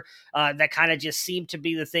receiver. That kind of just seemed to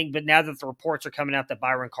be the thing. But now that the reports are coming out that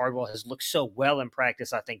Byron Cardwell has looked so well in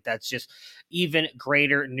practice, I think that's just even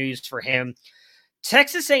greater news for him.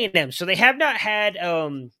 Texas A&M. So they have not had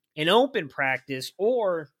an open practice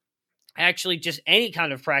or actually just any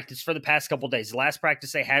kind of practice for the past couple of days. The last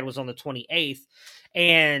practice they had was on the 28th,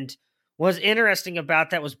 and what's interesting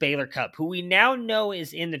about that was Baylor Cupp, who we now know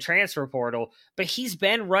is in the transfer portal, but he's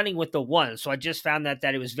been running with the one. So I just found that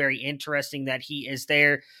it was very interesting that he is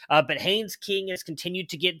there. But Haynes King has continued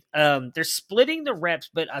to get, they're splitting the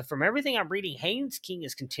reps, but from everything I'm reading, Haynes King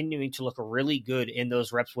is continuing to look really good in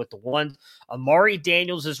those reps with the one. Amari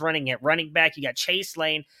Daniels is running at running back. You got Chase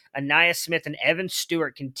Lane, Aniyah Smith, and Evan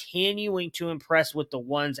Stewart continuing to impress with the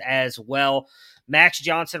ones as well. Max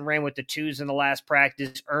Johnson ran with the twos in the last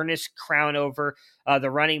practice. Ernest Crownover, the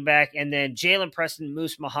running back, and then Jalen Preston,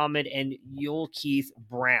 Moose Muhammad, and Yul Keith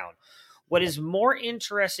Brown. What is more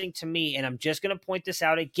interesting to me, and I'm just going to point this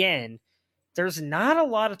out again, there's not a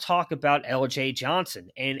lot of talk about LJ Johnson.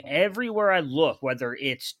 And everywhere I look, whether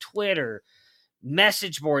it's Twitter,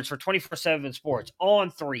 message boards for 24/7 Sports,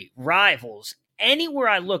 On3, Rivals, anywhere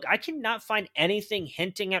I look, I cannot find anything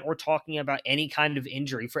hinting at or talking about any kind of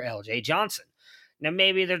injury for LJ Johnson. Now,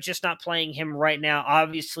 maybe they're just not playing him right now.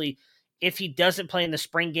 Obviously, if he doesn't play in the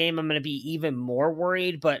spring game, I'm going to be even more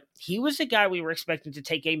worried. But he was a guy we were expecting to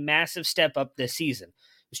take a massive step up this season. It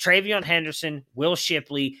was Travion Henderson, Will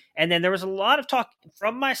Shipley, and then there was a lot of talk,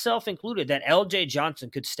 from myself included, that LJ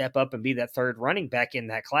Johnson could step up and be that third running back in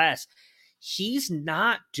that class. He's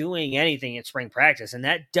not doing anything in spring practice, and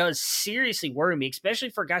that does seriously worry me, especially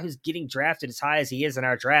for a guy who's getting drafted as high as he is in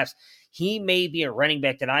our drafts. He may be a running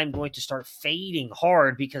back that I'm going to start fading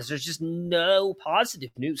hard because there's just no positive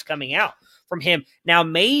news coming out from him. Now,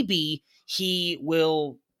 maybe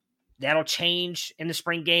that'll change in the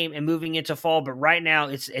spring game and moving into fall, but right now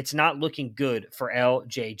it's not looking good for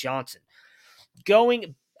LJ Johnson.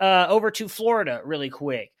 Going over to Florida really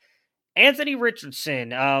quick. Anthony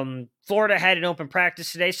Richardson, Florida had an open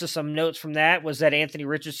practice today, so some notes from that was that Anthony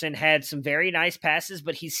Richardson had some very nice passes,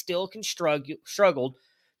 but he still struggled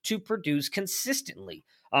to produce consistently.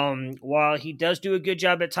 While he does do a good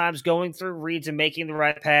job at times going through reads and making the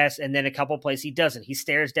right pass, and then a couple plays he doesn't. He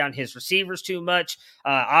stares down his receivers too much.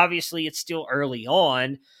 Obviously, it's still early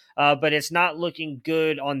on, but it's not looking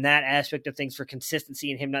good on that aspect of things for consistency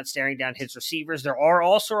and him not staring down his receivers. There are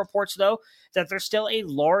also reports, though, that there's still a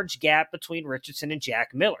large gap between Richardson and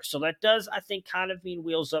Jack Miller. So that does, I think, kind of mean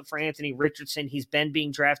wheels up for Anthony Richardson. He's been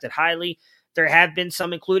being drafted highly. There have been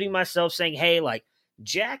some, including myself, saying, hey, like,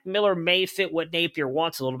 Jack Miller may fit what Napier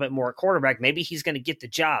wants a little bit more at quarterback. Maybe he's going to get the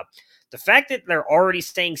job. The fact that they're already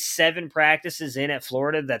staying 7 practices in at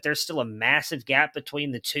Florida, that there's still a massive gap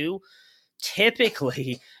between the two,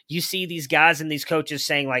 typically you see these guys and these coaches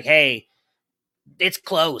saying like, hey, it's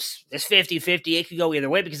close. It's 50-50. It could go either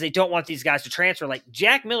way because they don't want these guys to transfer. Like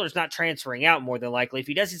Jack Miller's not transferring out more than likely. If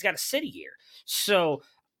he does, he's got to sit a year. So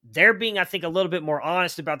they're being, I think, a little bit more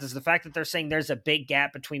honest about this. The fact that they're saying there's a big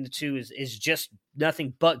gap between the two is just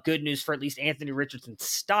nothing but good news for at least Anthony Richardson's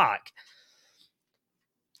stock.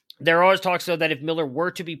 There are always talks, though, that if Miller were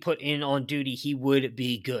to be put in on duty, he would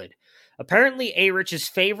be good. Apparently, A-Rich's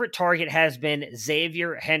favorite target has been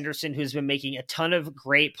Xavier Henderson, who's been making a ton of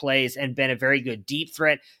great plays and been a very good deep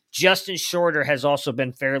threat. Justin Shorter has also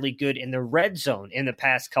been fairly good in the red zone in the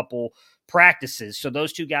past couple practices. So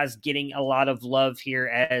those two guys getting a lot of love here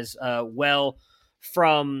as well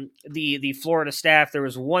from the Florida staff. There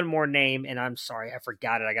was one more name, and I'm sorry, I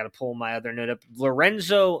forgot it. I got to pull my other note up.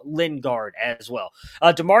 Lorenzo Lingard as well.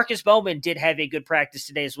 Demarcus Bowman did have a good practice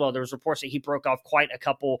today as well. There was reports that he broke off quite a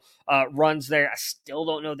couple runs there. I still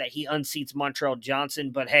don't know that he unseats Montreal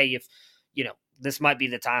Johnson, but hey, if this might be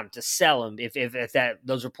the time to sell him if that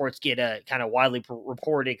those reports get kind of widely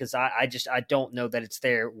reported, because I don't know that it's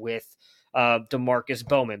there with Demarcus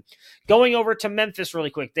Bowman. Going over to Memphis really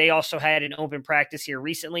quick, they also had an open practice here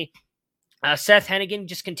recently. Seth Hennigan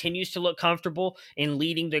just continues to look comfortable in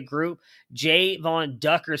leading the group. Javon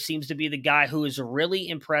Ducker seems to be the guy who is really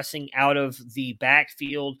impressing out of the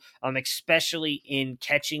backfield, especially in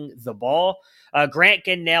catching the ball. Grant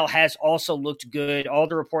Gunnell has also looked good. All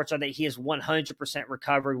the reports are that he is 100%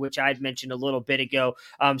 recovered, which I had mentioned a little bit ago.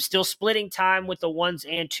 Still splitting time with the ones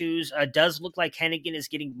and twos. Does look like Hennigan is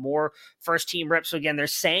getting more first-team reps. So again, they're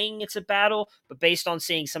saying it's a battle, but based on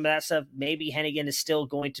seeing some of that stuff, maybe Hennigan is still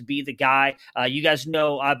going to be the guy. You guys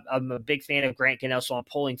know I'm a big fan of Grant Gunnell, so I'm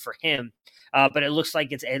pulling for him. But it looks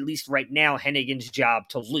like it's, at least right now, Hennigan's job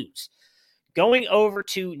to lose. Going over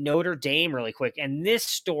to Notre Dame really quick, and this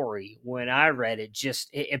story, when I read it,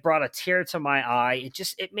 it brought a tear to my eye.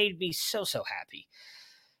 It made me so happy.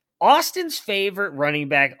 Austin's favorite running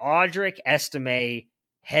back, Audric Estime,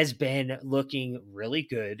 has been looking really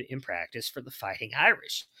good in practice for the Fighting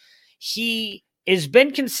Irish. He has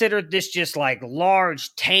been considered this just like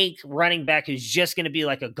large tank running back who's just going to be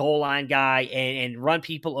like a goal line guy and run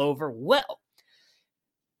people over. Well,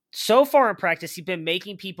 so far in practice, he's been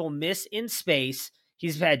making people miss in space.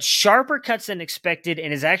 He's had sharper cuts than expected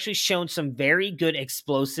and has actually shown some very good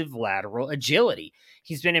explosive lateral agility.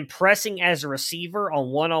 He's been impressing as a receiver on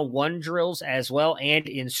one-on-one drills as well and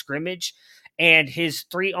in scrimmage. And his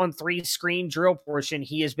 3-on-3 screen drill portion,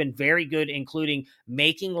 he has been very good, including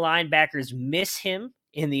making linebackers miss him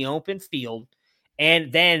in the open field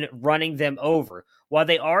and then running them over. While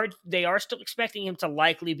they are still expecting him to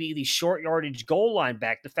likely be the short yardage goal line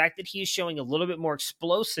back, the fact that he is showing a little bit more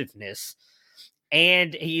explosiveness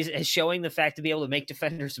and he's showing the fact to be able to make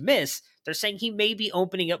defenders miss, they're saying he may be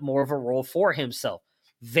opening up more of a role for himself.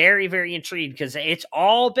 Very, very intrigued, because it's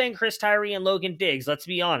all been Chris Tyree and Logan Diggs, let's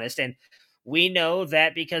be honest. And we know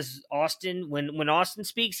that because Austin, when Austin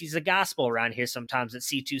speaks, he's a gospel around here sometimes at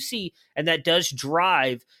C2C, and that does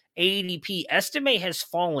drive ADP. Estime has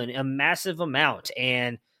fallen a massive amount,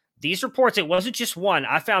 and these reports, it wasn't just one.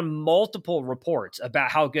 I found multiple reports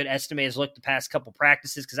about how good Estime has looked the past couple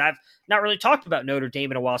practices, because I've not really talked about Notre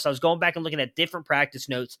Dame in a while, so I was going back and looking at different practice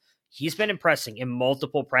notes. He's been impressing in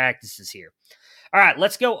multiple practices here. All right,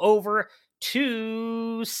 let's go over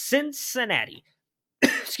to Cincinnati.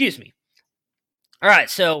 Excuse me. All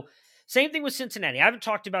right, so same thing with Cincinnati. I haven't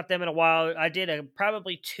talked about them in a while. I did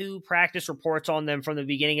probably 2 practice reports on them from the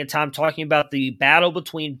beginning of time, talking about the battle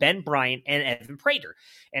between Ben Bryant and Evan Prater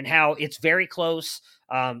and how it's very close.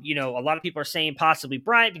 A lot of people are saying possibly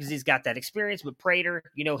Bryant because he's got that experience, but Prater,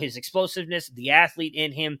 his explosiveness, the athlete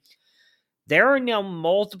in him. There are now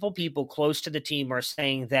multiple people close to the team are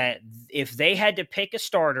saying that if they had to pick a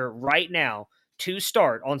starter right now to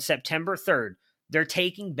start on September 3rd, they're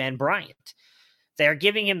taking Ben Bryant. They're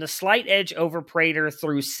giving him the slight edge over Prater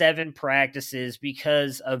through 7 practices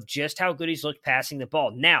because of just how good he's looked passing the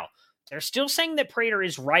ball. Now, they're still saying that Prater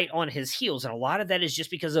is right on his heels, and a lot of that is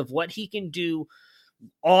just because of what he can do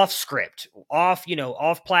off script, off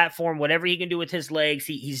platform, whatever he can do with his legs.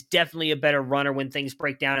 He's definitely a better runner when things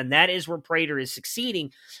break down, and that is where Prater is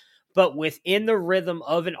succeeding. But within the rhythm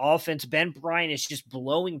of an offense, Ben Bryant is just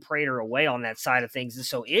blowing Prater away on that side of things. And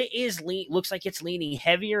so looks like it's leaning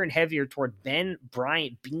heavier and heavier toward Ben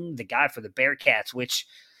Bryant being the guy for the Bearcats, which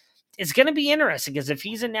is going to be interesting, because if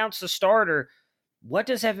he's announced a starter, what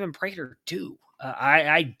does Evan Prater do?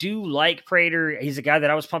 I do like Prater. He's a guy that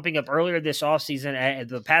I was pumping up earlier this offseason at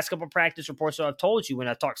the past couple practice reports. So I've told you when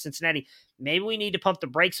I talked Cincinnati, maybe we need to pump the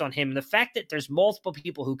brakes on him. And the fact that there's multiple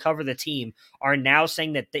people who cover the team are now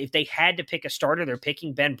saying that if they had to pick a starter, they're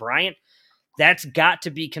picking Ben Bryant. That's got to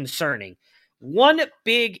be concerning. One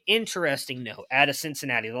big interesting note out of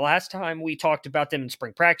Cincinnati. The last time we talked about them in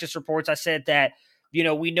spring practice reports, I said that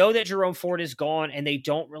we know that Jerome Ford is gone and they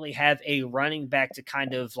don't really have a running back to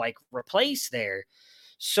kind of like replace there.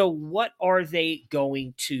 So what are they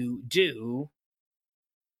going to do?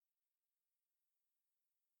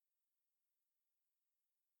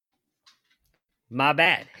 My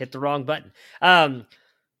bad. Hit the wrong button.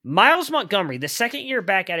 Miles Montgomery, the second year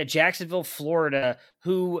back out of Jacksonville, Florida,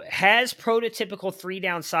 who has prototypical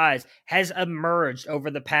 3-down size, has emerged over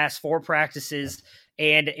the past 4 practices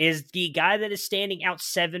and is the guy that is standing out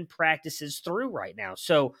 7 practices through right now.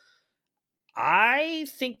 So I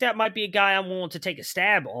think that might be a guy I'm willing to take a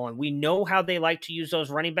stab on. We know how they like to use those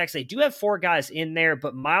running backs. They do have 4 guys in there,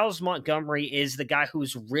 but Miles Montgomery is the guy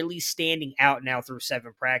who's really standing out now through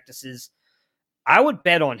 7 practices. I would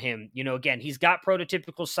bet on him. Again, he's got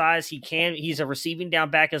prototypical size. He's a receiving down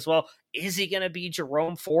back as well. Is he going to be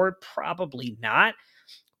Jerome Ford? Probably not.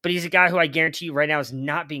 But he's a guy who I guarantee you right now is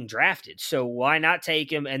not being drafted. So why not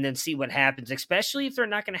take him and then see what happens, especially if they're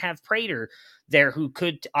not going to have Prater there, who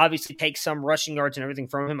could obviously take some rushing yards and everything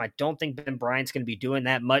from him. I don't think Ben Bryant's going to be doing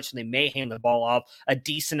that much, and they may hand the ball off a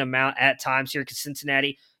decent amount at times here because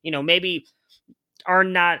Cincinnati, maybe are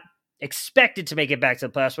not expected to make it back to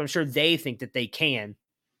the playoffs, but I'm sure they think that they can.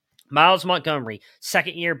 Miles Montgomery,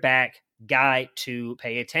 second year back, guy to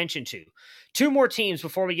pay attention to. 2 more teams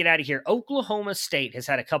before we get out of here. Oklahoma State has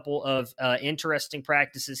had a couple of interesting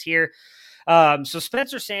practices here. So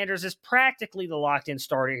Spencer Sanders is practically the locked-in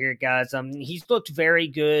starter here, guys. He's looked very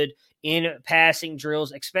good in passing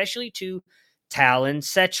drills, especially to Talon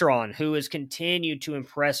Cetron, who has continued to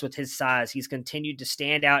impress with his size. He's continued to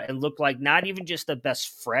stand out and look like not even just the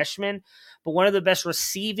best freshman, but one of the best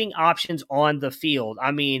receiving options on the field.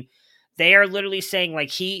 I mean, they are literally saying like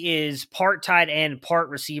he is part tight end, part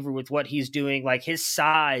receiver with what he's doing. Like his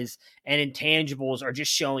size and intangibles are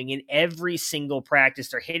just showing in every single practice.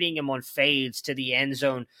 They're hitting him on fades to the end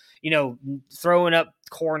zone, throwing up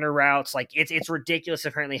corner routes. Like it's ridiculous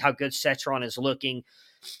apparently how good Cetron is looking.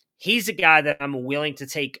 He's a guy that I'm willing to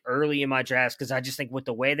take early in my drafts because I just think with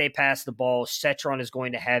the way they pass the ball, Cetron is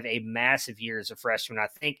going to have a massive year as a freshman, I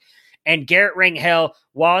think. And Garrett Rangel,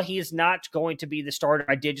 while he is not going to be the starter,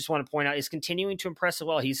 I did just want to point out, is continuing to impress as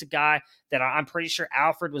well. He's a guy that I'm pretty sure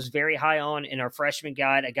Alfred was very high on in our freshman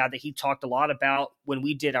guide, a guy that he talked a lot about when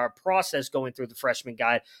we did our process going through the freshman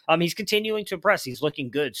guide. He's continuing to impress. He's looking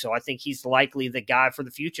good. So I think he's likely the guy for the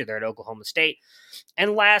future there at Oklahoma State.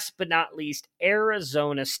 And last but not least,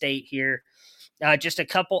 Arizona State here. Just a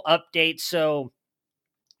couple updates. So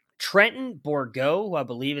Trenton Bourgo, who I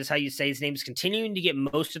believe is how you say his name, is continuing to get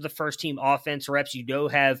most of the first-team offense reps. You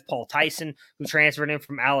have Paul Tyson, who transferred in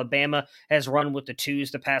from Alabama, has run with the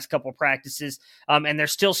 2s the past couple practices. And they're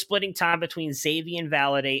still splitting time between Xavier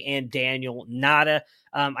Valade and Daniel Nada.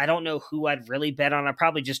 I don't know who I'd really bet on. I'd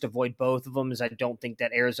probably just avoid both of them as I don't think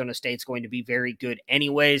that Arizona State's going to be very good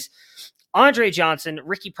anyways. Andre Johnson,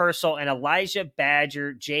 Ricky Pearsall, and Elijah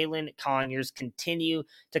Badger, Jalen Conyers continue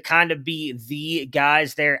to kind of be the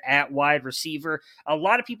guys there at wide receiver. A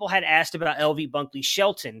lot of people had asked about LV Bunkley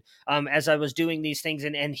Shelton as I was doing these things,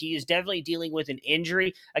 and he is definitely dealing with an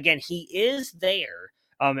injury. Again, he is there.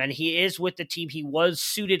 And he is with the team. He was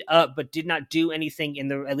suited up, but did not do anything in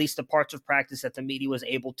at least the parts of practice that the media was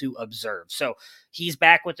able to observe. So he's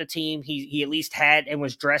back with the team. He at least had and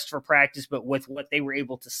was dressed for practice, but with what they were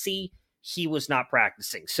able to see, he was not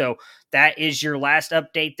practicing. So that is your last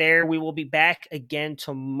update there. We will be back again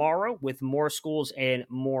tomorrow with more schools and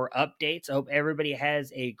more updates. I hope everybody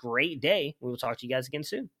has a great day. We will talk to you guys again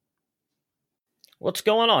soon. What's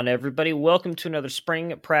going on, everybody? Welcome to another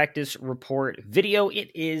spring practice report video.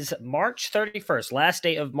 It is March 31st, last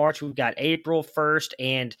day of March. We've got April 1st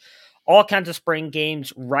and all kinds of spring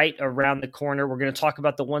games right around the corner. We're going to talk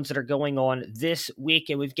about the ones that are going on this week,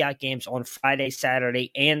 and we've got games on Friday,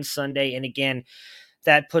 Saturday, and Sunday. And again,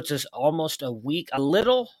 that puts us almost a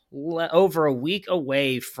little over a week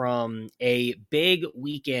away from a big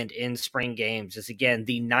weekend in spring games. As again,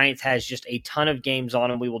 the 9th has just a ton of games on,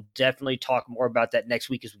 and we will definitely talk more about that next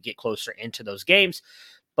week as we get closer into those games.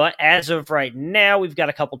 But as of right now, we've got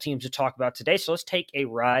a couple teams to talk about today, so let's take a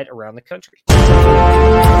ride around the country.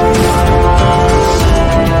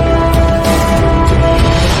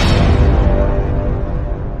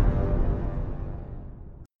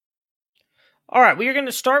 All right, we are going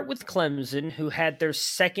to start with Clemson, who had their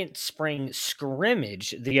second spring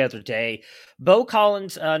scrimmage the other day. Bo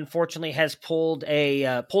Collins, unfortunately, has pulled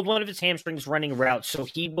one of his hamstrings running routes, so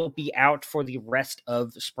he will be out for the rest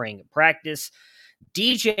of spring practice.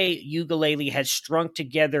 DJ Uiagalelei has strung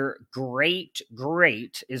together great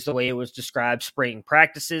is the way it was described, spring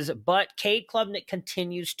practices, but Cade Klubnik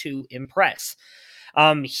continues to impress.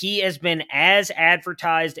 He has been as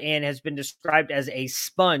advertised and has been described as a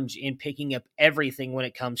sponge in picking up everything when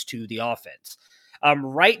it comes to the offense.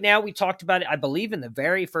 Right now, we talked about it, I believe, in the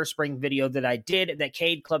very first spring video that I did, that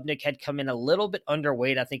Cade Klubnik had come in a little bit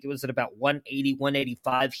underweight. I think it was at about 180,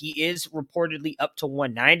 185. He is reportedly up to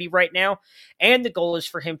 190 right now, and the goal is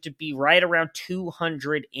for him to be right around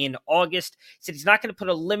 200 in August. He said he's not going to put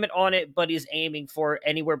a limit on it, but he's aiming for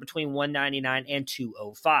anywhere between 199 and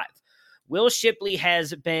 205. Will Shipley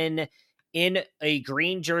has been in a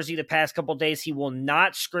green jersey the past couple days. He will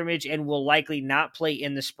not scrimmage and will likely not play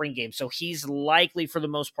in the spring game. So he's likely, for the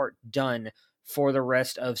most part, done for the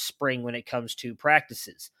rest of spring when it comes to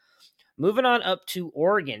practices. Moving on up to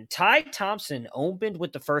Oregon, Ty Thompson opened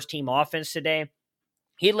with the first team offense today.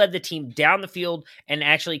 He led the team down the field and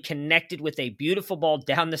actually connected with a beautiful ball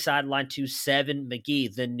down the sideline to Seven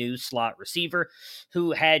McGee, the new slot receiver,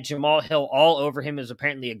 who had Jamal Hill all over him. It was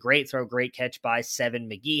apparently a great throw, great catch by Seven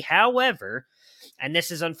McGee. However, and this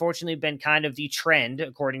has unfortunately been kind of the trend,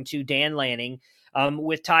 according to Dan Lanning,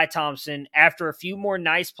 with Ty Thompson, after a few more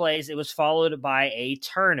nice plays, it was followed by a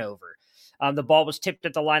turnover. The ball was tipped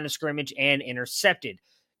at the line of scrimmage and intercepted.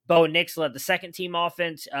 Bo Nix led the second team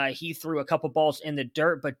offense. He threw a couple balls in the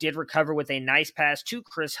dirt, but did recover with a nice pass to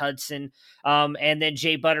Chris Hudson. And then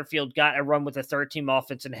Jay Butterfield got a run with the third team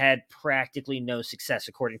offense and had practically no success,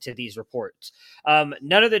 according to these reports.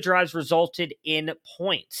 None of the drives resulted in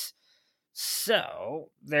points. So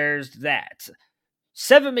there's that.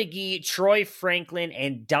 Seven McGee, Troy Franklin,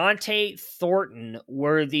 and Dante Thornton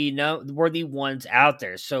were the ones out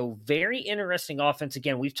there. So very interesting offense.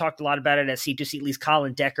 Again, we've talked a lot about it at C2C, at least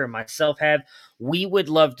Colin Decker and myself have. We would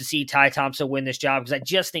love to see Ty Thompson win this job because I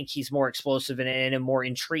just think he's more explosive and a more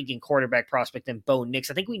intriguing quarterback prospect than Bo Nix.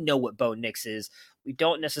 I think we know what Bo Nix is. We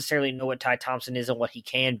don't necessarily know what Ty Thompson is and what he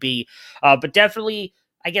can be. But definitely,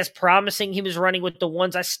 I guess, promising he was running with the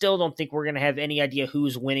ones. I still don't think we're going to have any idea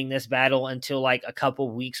who's winning this battle until like a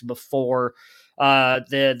couple weeks before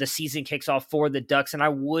the season kicks off for the Ducks. And I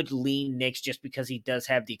would lean Nix just because he does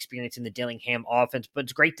have the experience in the Dillingham offense. But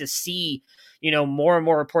it's great to see, more and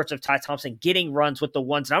more reports of Ty Thompson getting runs with the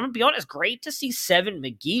ones. And I'm going to be honest, great to see Seven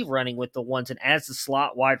McGee running with the ones and as the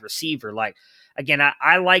slot wide receiver. Like, again,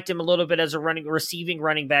 I liked him a little bit as a receiving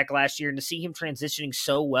running back last year, and to see him transitioning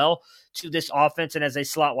so well to this offense and as a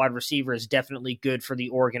slot wide receiver is definitely good for the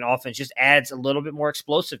Oregon offense. Just adds a little bit more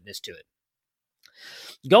explosiveness to it.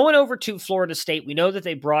 Going over to Florida State, we know that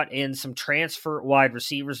they brought in some transfer wide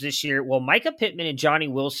receivers this year. Well, Micah Pittman and Johnny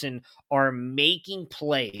Wilson are making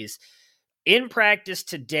plays. In practice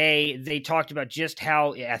today, they talked about just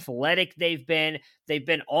how athletic they've been. They've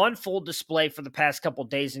been on full display for the past couple of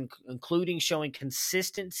days, including showing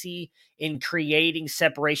consistency in creating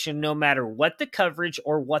separation no matter what the coverage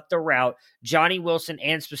or what the route. Johnny Wilson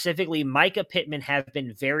and specifically Micah Pittman have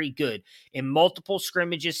been very good. In multiple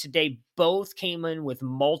scrimmages today, both came in with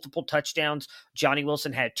multiple touchdowns. Johnny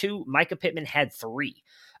Wilson had 2. Micah Pittman had 3.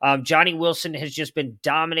 Johnny Wilson has just been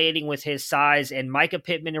dominating with his size, and Micah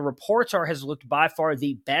Pittman, in reports are, has looked by far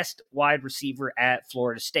the best wide receiver at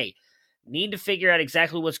Florida State. Need to figure out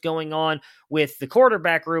exactly what's going on with the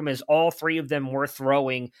quarterback room, as all 3 of them were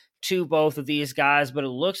throwing to both of these guys, but it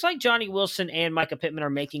looks like Johnny Wilson and Micah Pittman are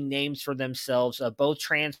making names for themselves. Both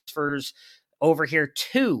transfers over here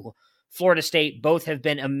to Florida State, both have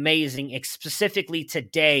been amazing, specifically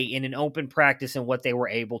today in an open practice and what they were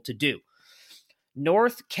able to do.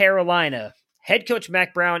 North Carolina, head coach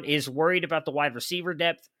Mack Brown is worried about the wide receiver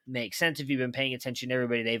depth. Makes sense if you've been paying attention to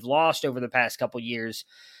everybody they've lost over the past couple years.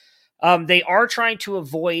 They are trying to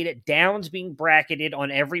avoid Downs being bracketed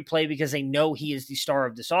on every play because they know he is the star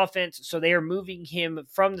of this offense. So they are moving him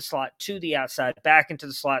from the slot to the outside, back into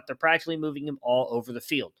the slot. They're practically moving him all over the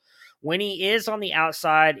field. When he is on the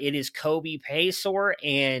outside, it is Kobe Paysour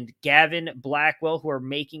and Gavin Blackwell who are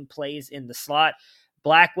making plays in the slot.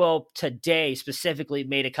 Blackwell today specifically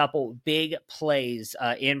made a couple big plays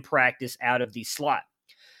in practice out of the slot.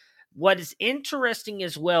 What is interesting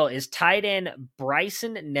as well is tight end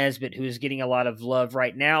Bryson Nesbitt, who is getting a lot of love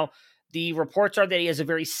right now. The reports are that he has a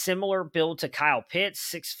very similar build to Kyle Pitts,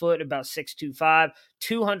 6 foot, about 6'2",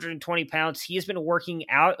 220 pounds. He has been working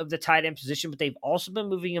out of the tight end position, but they've also been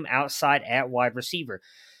moving him outside at wide receiver.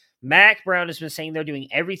 Mack Brown has been saying they're doing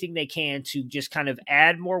everything they can to just kind of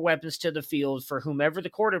add more weapons to the field for whomever the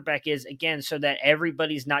quarterback is, again, so that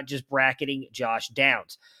everybody's not just bracketing Josh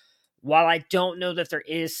Downs. While I don't know that there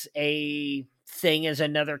is a thing as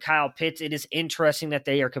another Kyle Pitts, it is interesting that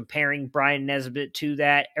they are comparing Bryson Nesbitt to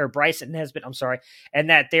that, and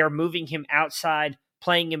that they are moving him outside,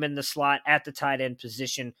 playing him in the slot at the tight end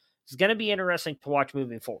position. It's going to be interesting to watch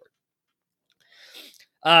moving forward.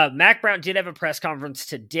 Mack Brown did have a press conference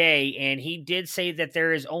today, and he did say that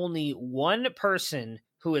there is only one person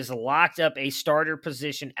who has locked up a starter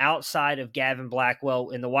position outside of Gavin Blackwell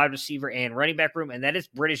in the wide receiver and running back room, and that is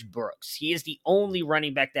British Brooks. He is the only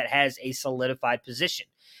running back that has a solidified position.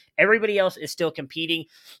 Everybody else is still competing,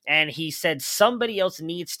 and he said somebody else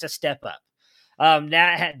needs to step up.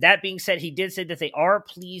 That being said, he did say that they are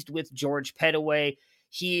pleased with George Pettaway.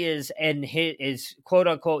 He is, and he is, quote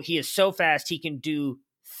unquote, he is so fast he can do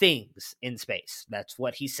things in space. That's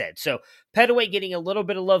what he said. So Pettaway getting a little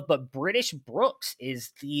bit of love, but British Brooks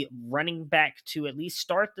is the running back to at least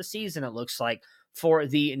start the season, it looks like, for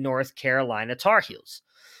the North Carolina Tar Heels.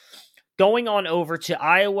 Going on over to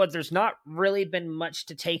Iowa, there's not really been much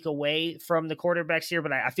to take away from the quarterbacks here,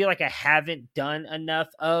 but I feel like I haven't done enough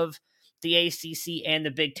of the ACC and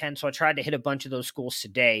the Big Ten, so I tried to hit a bunch of those schools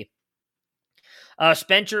today.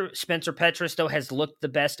 Spencer Petras, though, has looked the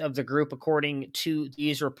best of the group, according to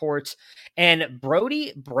these reports. And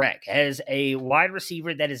Brody Breck as a wide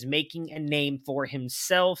receiver that is making a name for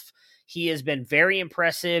himself. He has been very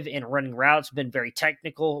impressive in running routes, been very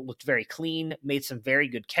technical, looked very clean, made some very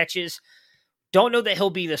good catches. Don't know that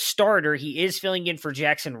he'll be the starter. He is filling in for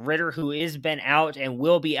Jackson Ritter, who has been out and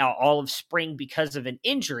will be out all of spring because of an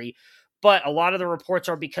injury. But a lot of the reports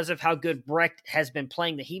are because of how good Brecht has been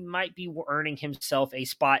playing that he might be earning himself a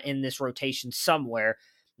spot in this rotation somewhere.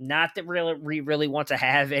 Not that we really want to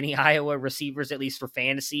have any Iowa receivers, at least for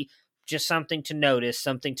fantasy. Just something to notice,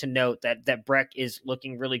 something to note that Brecht is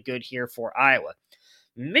looking really good here for Iowa.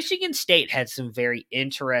 Michigan State had some very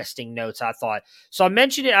interesting notes, I thought. So I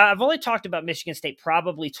mentioned it. I've only talked about Michigan State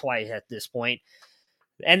probably twice at this point.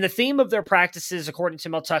 And the theme of their practices, according to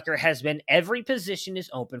Mel Tucker, has been every position is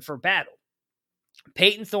open for battle.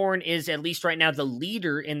 Peyton Thorne is, at least right now, the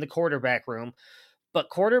leader in the quarterback room,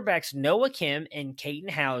 but quarterbacks Noah Kim and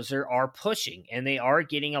Caden Hauser are pushing, and they are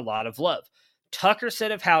getting a lot of love. Tucker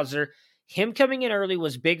said of Hauser, him coming in early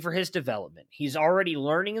was big for his development. He's already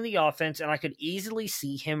learning in the offense, and I could easily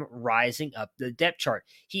see him rising up the depth chart.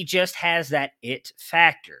 He just has that it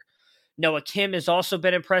factor. Noah Kim has also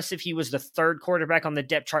been impressive. He was the third quarterback on the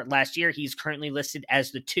depth chart last year. He's currently listed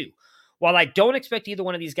as the 2. While I don't expect either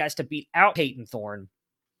one of these guys to beat out Peyton Thorne,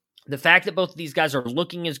 the fact that both of these guys are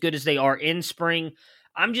looking as good as they are in spring,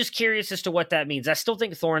 I'm just curious as to what that means. I still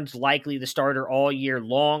think Thorne's likely the starter all year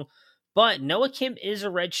long, but Noah Kim is a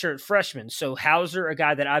redshirt freshman, so Hauser, a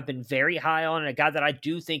guy that I've been very high on, and a guy that I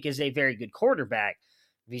do think is a very good quarterback,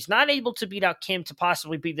 if he's not able to beat out Kim to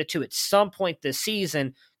possibly be the 2 at some point this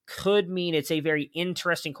season, could mean it's a very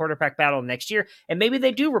interesting quarterback battle next year. And maybe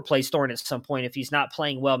they do replace Thorne at some point if he's not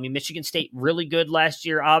playing well. I mean, Michigan State really good last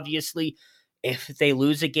year, obviously. If they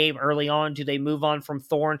lose a game early on, do they move on from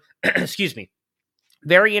Thorne? Excuse me.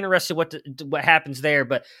 Very interested what happens there.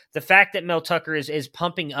 But the fact that Mel Tucker is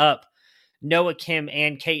pumping up Noah Kim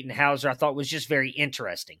and Caden Hauser, I thought was just very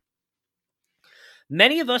interesting.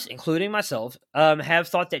 Many of us, including myself, have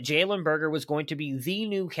thought that Jalen Berger was going to be the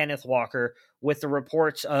new Kenneth Walker, with the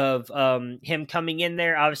reports of him coming in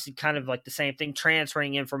there, obviously kind of like the same thing,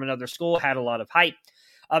 transferring in from another school, had a lot of hype.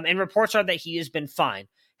 And reports are that he has been fine.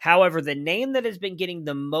 However, the name that has been getting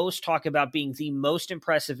the most talk about being the most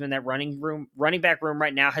impressive in that running back room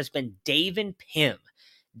right now has been Davin Prim.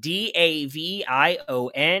 Davion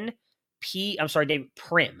David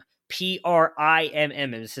Prim.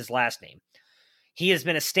 Primm is his last name. He has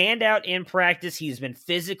been a standout in practice. He's been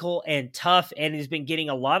physical and tough, and he's been getting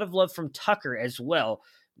a lot of love from Tucker as well,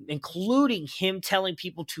 including him telling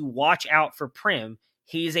people to watch out for Prim.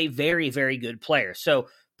 He's a very, very good player. So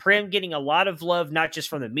Prim getting a lot of love, not just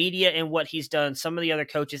from the media and what he's done, some of the other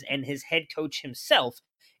coaches, and his head coach himself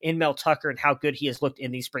in Mel Tucker and how good he has looked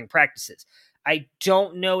in these spring practices. I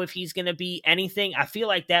don't know if he's going to be anything. I feel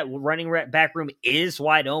like that running back room is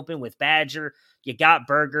wide open with Badger. You got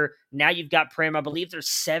Berger. Now you've got Prim. I believe there's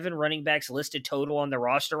 7 running backs listed total on the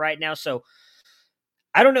roster right now. So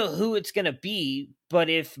I don't know who it's going to be, but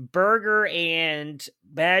if Berger and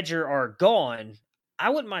Badger are gone, I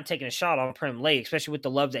wouldn't mind taking a shot on Prim late, especially with the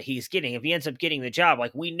love that he's getting. If he ends up getting the job,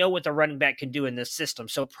 like, we know what the running back can do in this system.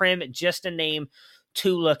 So Prim, just a name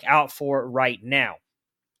to look out for right now.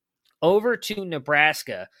 Over to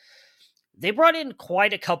Nebraska. They brought in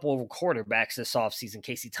quite a couple of quarterbacks this offseason.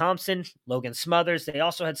 Casey Thompson, Logan Smothers. They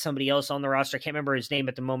also had somebody else on the roster. I can't remember his name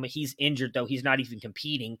at the moment. He's injured, though. He's not even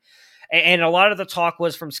competing. And a lot of the talk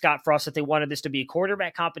was from Scott Frost that they wanted this to be a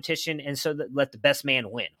quarterback competition and so that let the best man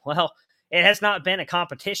win. Well, it has not been a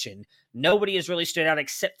competition. Nobody has really stood out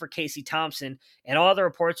except for Casey Thompson. And all the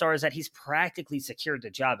reports are is that he's practically secured the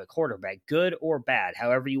job at quarterback, good or bad,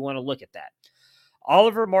 however you want to look at that.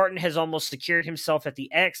 Oliver Martin has almost secured himself at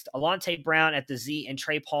the X, Alante Brown at the Z, and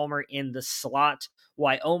Trey Palmer in the slot,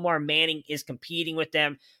 while Omar Manning is competing with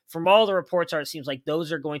them. From all the reports it seems like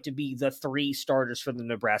those are going to be the 3 starters for the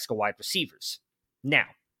Nebraska wide receivers. Now,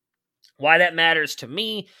 why that matters to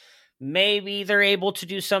me, maybe they're able to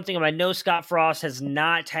do something. I know Scott Frost has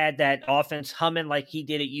not had that offense humming like he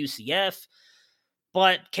did at UCF.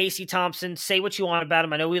 But Casey Thompson, say what you want about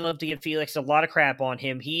him. I know we love to give Felix a lot of crap on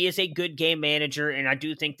him. He is a good game manager, and I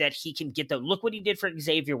do think that he can get look what he did for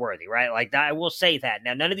Xavier Worthy, right? Like that, I will say that.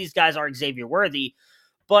 Now, none of these guys are Xavier Worthy,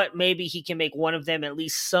 but maybe he can make one of them at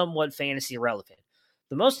least somewhat fantasy relevant.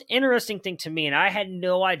 The most interesting thing to me, and I had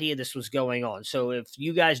no idea this was going on, so if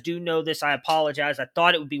you guys do know this, I apologize. I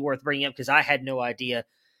thought it would be worth bringing up because I had no idea.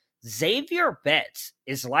 Xavier Betts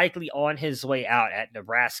is likely on his way out at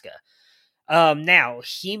Nebraska. Now,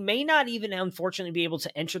 he may not even, unfortunately, be able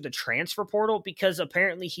to enter the transfer portal because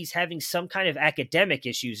apparently he's having some kind of academic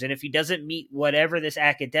issues. And if he doesn't meet whatever this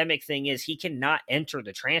academic thing is, he cannot enter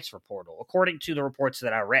the transfer portal, according to the reports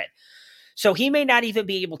that I read. So he may not even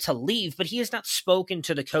be able to leave, but he has not spoken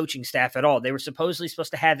to the coaching staff at all. They were supposedly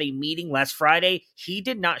supposed to have a meeting last Friday. He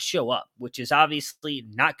did not show up, which is obviously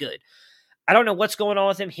not good. I don't know what's going on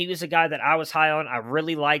with him. He was a guy that I was high on. I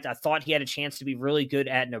really liked. I thought he had a chance to be really good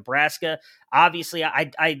at Nebraska. Obviously,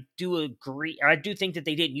 I do agree. I do think that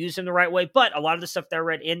they didn't use him the right way, but a lot of the stuff that I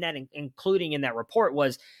read in that, including in that report,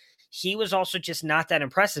 was he was also just not that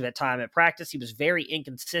impressive at time at practice. He was very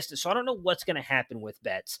inconsistent. So I don't know what's going to happen with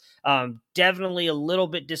Betts. Definitely a little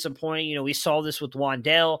bit disappointing. You know, we saw this with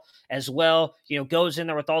Wandell as well. You know, goes in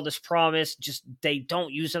there with all this promise. Just they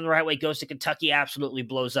don't use him the right way. Goes to Kentucky, absolutely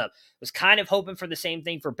blows up. Was kind of hoping for the same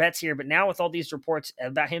thing for Betts here. But now with all these reports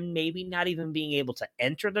about him maybe not even being able to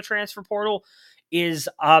enter the transfer portal is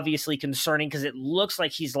obviously concerning because it looks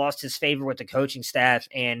like he's lost his favor with the coaching staff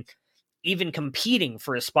and even competing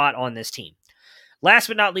for a spot on this team. Last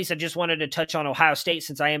but not least, I just wanted to touch on Ohio State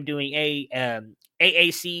since I am doing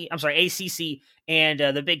ACC and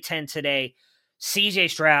the Big Ten today.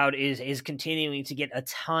 CJ Stroud is continuing to get a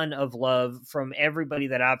ton of love from everybody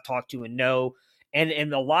that I've talked to and know,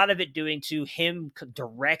 and a lot of it doing to him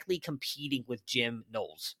directly competing with Jim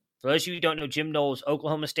Knowles. For those of you who don't know, Jim Knowles,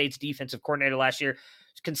 Oklahoma State's defensive coordinator last year,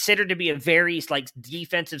 considered to be a very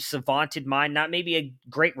defensive savanted mind, not maybe a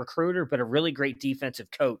great recruiter, but a really great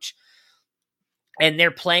defensive coach. And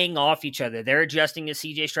they're playing off each other. They're adjusting to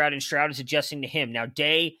CJ Stroud, and Stroud is adjusting to him. Now,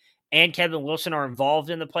 Day and Kevin Wilson are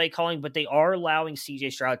involved in the play calling, but they are allowing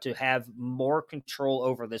CJ Stroud to have more control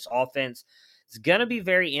over this offense. It's going to be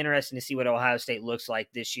very interesting to see what Ohio State looks like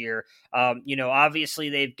this year. Obviously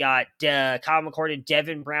they've got Kyle McCord and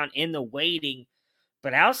Devin Brown in the waiting.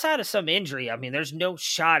 But outside of some injury, I mean, there's no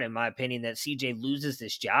shot, in my opinion, that CJ loses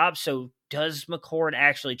this job. So does McCord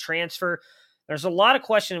actually transfer? There's a lot of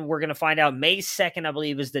questions we're going to find out. May 2nd, I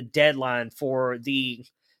believe, is the deadline for the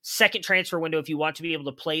second transfer window if you want to be able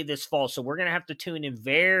to play this fall. So we're going to have to tune in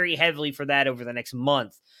very heavily for that over the next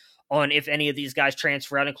month on if any of these guys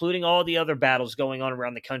transfer out, including all the other battles going on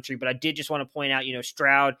around the country. But I did just want to point out,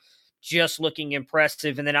 Stroud just looking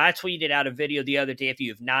impressive. And then I tweeted out a video the other day, if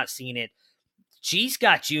you have not seen it, G.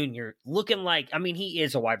 Scott Jr. looking like, I mean, he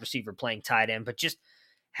is a wide receiver playing tight end, but just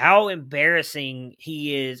how embarrassing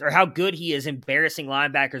he is, or how good he is embarrassing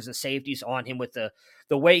linebackers and safeties on him with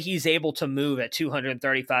the way he's able to move at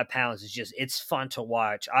 235 pounds is just, it's fun to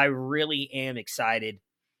watch. I really am excited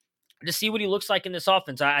to see what he looks like in this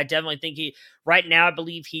offense. I definitely think right now, I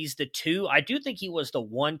believe he's the 2. I do think he was the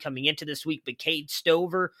 1 coming into this week, but Cade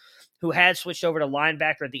Stover, who had switched over to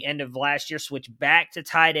linebacker at the end of last year, switched back to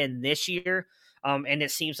tight end this year. And it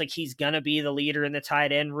seems like he's going to be the leader in the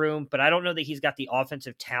tight end room, but I don't know that he's got the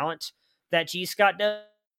offensive talent that G. Scott does.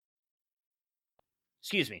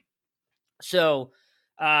 Excuse me. So,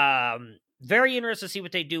 very interested to see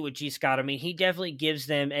what they do with G. Scott. I mean, he definitely gives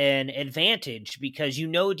them an advantage because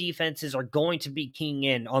defenses are going to be keying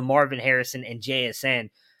in on Marvin Harrison and JSN,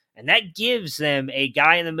 and that gives them a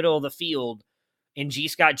guy in the middle of the field in G.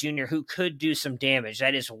 Scott Jr., who could do some damage.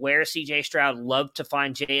 That is where C.J. Stroud loved to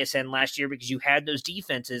find JSN last year because you had those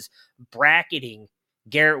defenses bracketing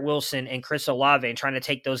Garrett Wilson and Chris Olave and trying to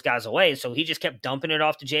take those guys away. So he just kept dumping it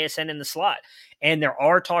off to JSN in the slot. And there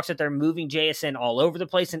are talks that they're moving JSN all over the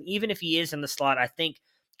place. And even if he is in the slot, I think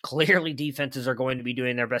clearly defenses are going to be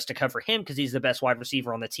doing their best to cover him because he's the best wide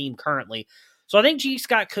receiver on the team currently. So I think G.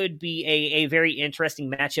 Scott could be a very interesting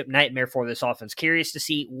matchup nightmare for this offense. Curious to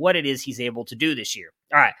see what it is he's able to do this year.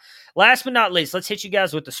 All right, last but not least, let's hit you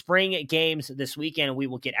guys with the spring games this weekend, and we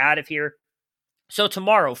will get out of here. So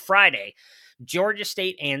tomorrow, Friday, Georgia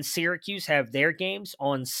State and Syracuse have their games.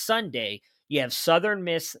 On Sunday, you have Southern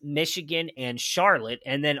Miss, Michigan, and Charlotte.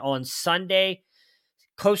 And then on Sunday,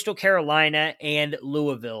 Coastal Carolina and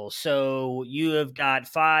Louisville. So you have got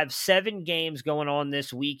 7 games going on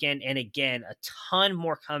this weekend. And again, a ton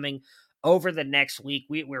more coming over the next week.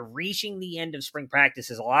 We're reaching the end of spring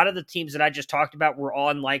practices. A lot of the teams that I just talked about were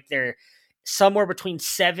on like their somewhere between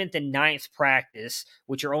 7th and 9th practice,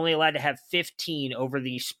 which are only allowed to have 15 over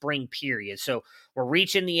the spring period. So we're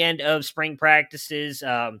reaching the end of spring practices.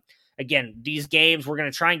 Again, these games, we're going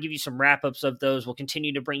to try and give you some wrap-ups of those. We'll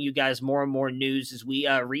continue to bring you guys more and more news as we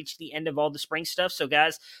reach the end of all the spring stuff. So,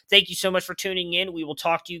 guys, thank you so much for tuning in. We will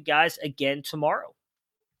talk to you guys again tomorrow.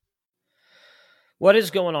 What is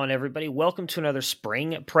going on, everybody? Welcome to another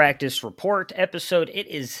Spring Practice Report episode. It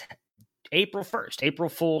is April 1st, April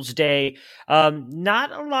Fool's Day.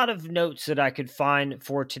 Not a lot of notes that I could find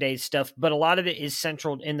for today's stuff, but a lot of it is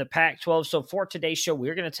central in the Pac-12. So for today's show,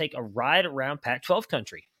 we're going to take a ride around Pac-12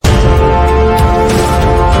 country.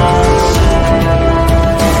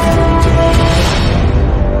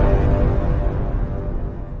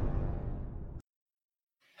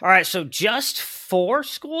 All right, so just 4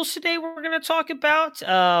 schools today we're going to talk about.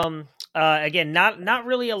 Again, not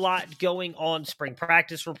really a lot going on spring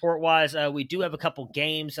practice report-wise. We do have a couple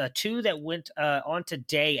games, 2 that went on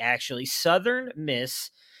today, actually. Southern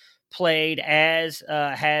Miss played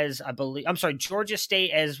Georgia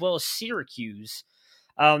State as well as Syracuse.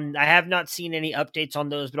 I have not seen any updates on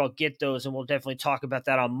those, but I'll get those, and we'll definitely talk about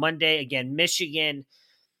that on Monday. Again, Michigan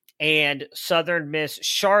and Southern Miss,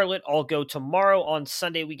 Charlotte all go tomorrow. On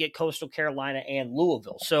Sunday, we get Coastal Carolina and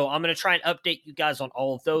Louisville. So I'm going to try and update you guys on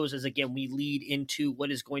all of those as, again, we lead into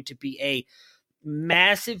what is going to be a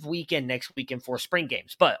massive weekend next weekend for spring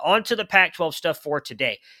games. But on to the Pac-12 stuff for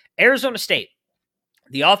today. Arizona State.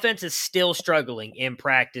 The offense is still struggling in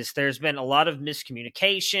practice. There's been a lot of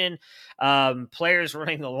miscommunication, players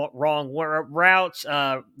running the wrong routes,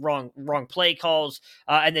 wrong play calls,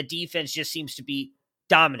 and the defense just seems to be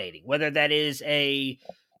dominating. Whether that is not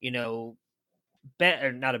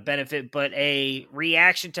a benefit, but a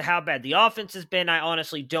reaction to how bad the offense has been, I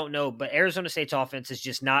honestly don't know. But Arizona State's offense has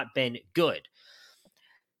just not been good.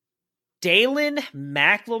 Dalen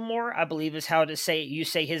McLemore, I believe is how you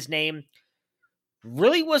say his name,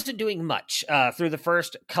 really wasn't doing much through the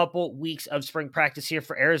first couple weeks of spring practice here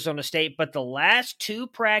for Arizona State, but the last 2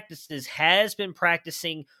 practices has been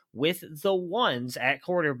practicing with the ones at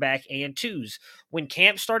quarterback and 2s. When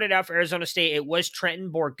camp started out for Arizona State, it was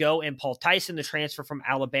Trenton Bourgo and Paul Tyson, the transfer from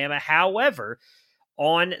Alabama. However,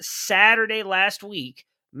 on Saturday last week,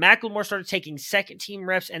 McLemore started taking second-team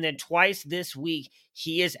reps, and then twice this week,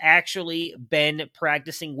 he has actually been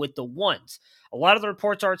practicing with the ones. A lot of the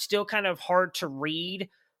reports are it's still kind of hard to read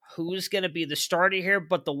who's going to be the starter here,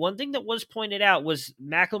 but the one thing that was pointed out was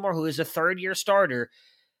McLemore, who is a third-year starter,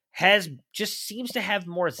 just seems to have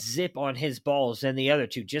more zip on his balls than the other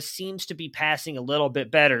 2, just seems to be passing a little bit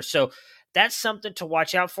better. So that's something to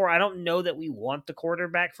watch out for. I don't know that we want the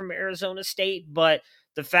quarterback from Arizona State, but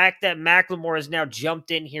the fact that McLemore has now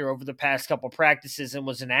jumped in here over the past couple practices and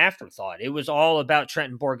was an afterthought. It was all about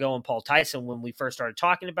Trenton Bourgo and Paul Tyson when we first started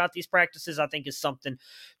talking about these practices, I think is something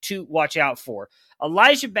to watch out for.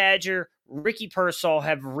 Elijah Badger, Ricky Pearsall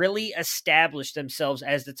have really established themselves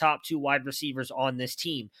as the top 2 wide receivers on this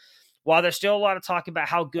team. While there's still a lot of talk about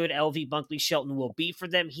how good LV Bunkley Shelton will be for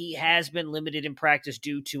them, he has been limited in practice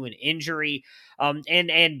due to an injury.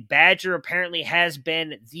 And Badger apparently has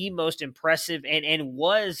been the most impressive and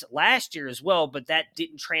was last year as well, but that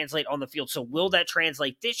didn't translate on the field. So will that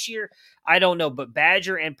translate this year? I don't know, but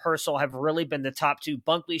Badger and Pearsall have really been the top 2.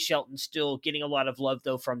 Bunkley Shelton still getting a lot of love,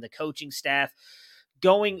 though, from the coaching staff.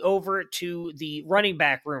 Going over to the running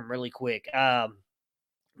back room really quick.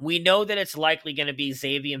 We know that it's likely going to be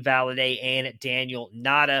Xavier Valladay and Daniel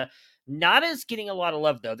Nada. Nada's getting a lot of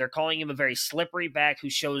love, though. They're calling him a very slippery back who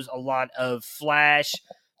shows a lot of flash.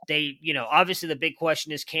 Obviously the big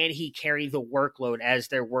question is, can he carry the workload as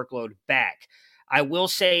their workload back? I will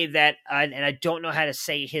say that, and I don't know how to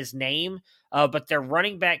say his name, but their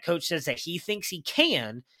running back coach says that he thinks he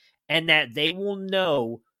can, and that they will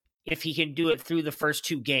know if he can do it through the first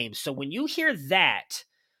 2 games. So when you hear that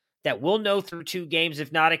we'll know through 2 games,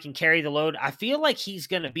 if not, it can carry the load, I feel like he's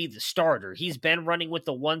going to be the starter. He's been running with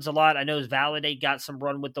the ones a lot. I know Valladay got some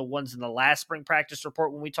run with the ones in the last spring practice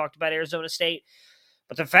report when we talked about Arizona State.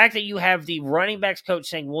 But the fact that you have the running backs coach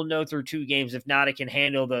saying we'll know through 2 games, if not, it can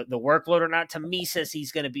handle the workload or not, to me says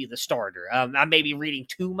he's going to be the starter. I may be reading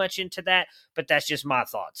too much into that, but that's just my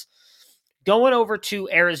thoughts. Going over to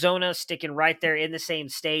Arizona, sticking right there in the same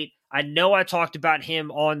state. I know I talked about him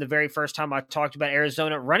on the very first time I talked about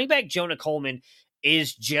Arizona. Running back Jonah Coleman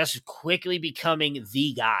is just quickly becoming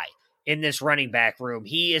the guy. in this running back room.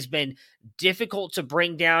 He has been difficult to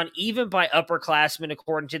bring down, even by upperclassmen.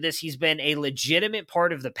 According to this, he's been a legitimate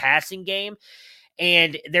part of the passing game.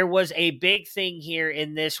 And there was a big thing here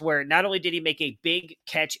in this where not only did he make a big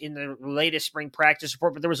catch in the latest spring practice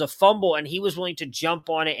report, but there was a fumble and he was willing to jump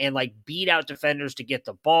on it and like beat out defenders to get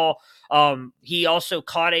the ball. He also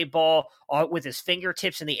caught a ball with his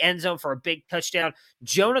fingertips in the end zone for a big touchdown.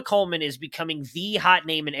 Jonah Coleman is becoming the hot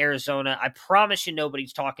name in Arizona. I promise you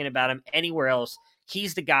nobody's talking about him anywhere else.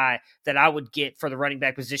 He's the guy that I would get for the running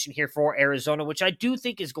back position here for Arizona, which I do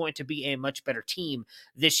think is going to be a much better team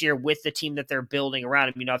this year with the team that they're building around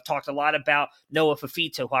him. You know, I've talked a lot about Noah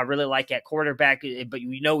Fafita, who I really like at quarterback, but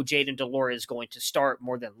you know Jayden de Laura is going to start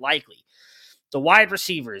more than likely. The wide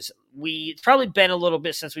receivers, it's probably been a little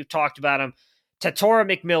bit since we've talked about them. Tatora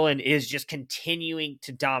McMillan is just continuing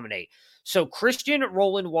to dominate. So Christian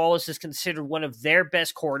Roland Wallace is considered one of their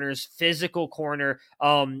best corners, physical corner,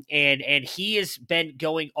 and he has been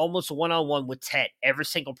going almost one-on-one with Tet every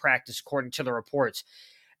single practice, according to the reports.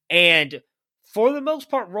 And for the most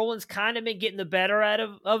part, Roland's kind of been getting the better out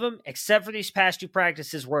of him, except for these past two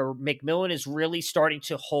practices where McMillan is really starting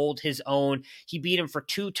to hold his own. He beat him for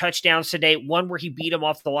 2 touchdowns today, one where he beat him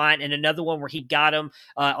off the line, and another one where he got him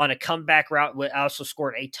on a comeback route, also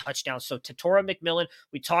scored a touchdown. So Tatora McMillan,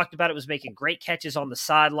 we talked about it, was making great catches on the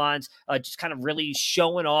sidelines, just kind of really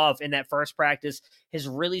showing off in that first practice, has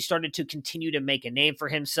really started to continue to make a name for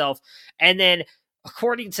himself. And then,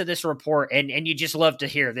 according to this report, and you just love to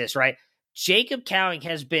hear this, right? Jacob Cowing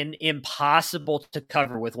has been impossible to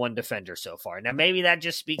cover with one defender so far. Now, maybe that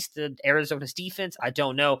just speaks to Arizona's defense. I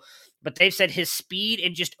don't know. But they've said his speed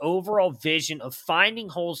and just overall vision of finding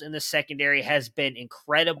holes in the secondary has been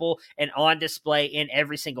incredible and on display in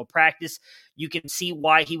every single practice. You can see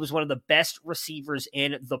why he was one of the best receivers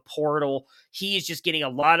in the portal. He is just getting a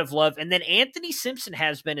lot of love. And then Anthony Simpson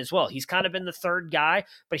has been as well. He's kind of been the third guy,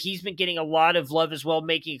 but he's been getting a lot of love as well,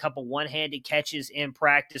 making a couple one-handed catches in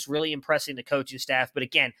practice, really impressing the coaching staff. But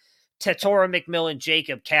again, Tatora McMillan,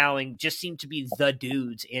 Jacob Cowing just seem to be the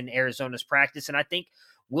dudes in Arizona's practice. And I think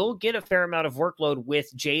we'll get a fair amount of workload with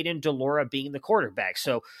Jayden de Laura being the quarterback.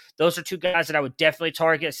 So those are two guys that I would definitely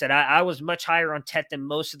target. Said I was much higher on Tet than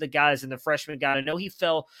most of the guys in the freshman guy. I know he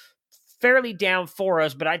fell fairly down for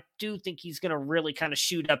us, but I do think he's going to really kind of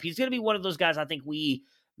shoot up. He's going to be one of those guys I think we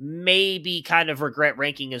maybe kind of regret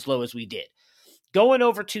ranking as low as we did. Going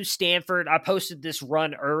over to Stanford, I posted this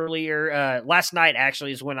run earlier. Last night,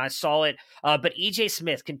 actually, is when I saw it. But E.J.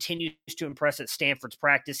 Smith continues to impress at Stanford's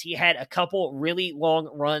practice. He had a couple really long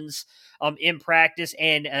runs in practice,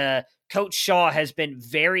 and Coach Shaw has been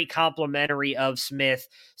very complimentary of Smith,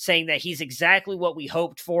 saying that he's exactly what we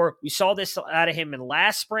hoped for. We saw this out of him in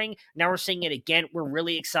last spring. Now we're seeing it again. We're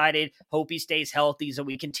really excited. Hope he stays healthy so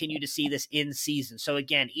we continue to see this in season. So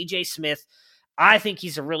again, E.J. Smith, I think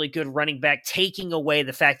he's a really good running back, taking away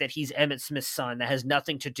the fact that he's Emmitt Smith's son. That has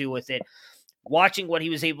nothing to do with it. Watching what he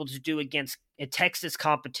was able to do against a Texas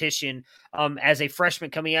competition as a freshman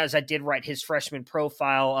coming out, as I did write his freshman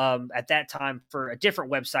profile at that time for a different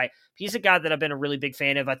website. He's a guy that I've been a really big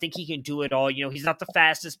fan of. I think he can do it all. You know, he's not the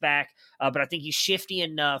fastest back, but I think he's shifty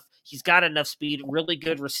enough. He's got enough speed, really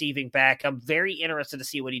good receiving back. I'm very interested to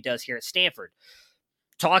see what he does here at Stanford.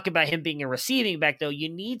 Talk about him being a receiving back, though. You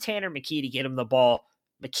need Tanner McKee to get him the ball.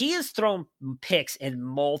 McKee has thrown picks in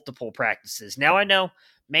multiple practices. Now, I know,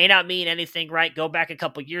 may not mean anything, right? Go back a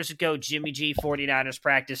couple years ago, Jimmy G, 49ers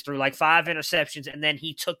practice, threw like 5 interceptions, and then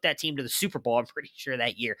he took that team to the Super Bowl, I'm pretty sure,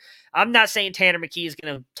 that year. I'm not saying Tanner McKee is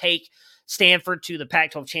going to take Stanford to the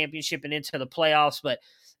Pac-12 championship and into the playoffs, but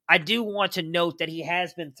I do want to note that he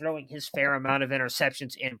has been throwing his fair amount of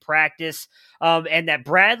interceptions in practice, and that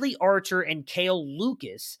Bradley Archer and Cale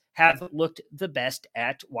Lucas have looked the best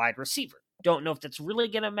at wide receiver. Don't know if that's really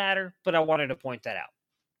going to matter, but I wanted to point that out.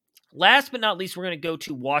 Last but not least, we're going to go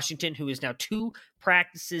to Washington, who is now 2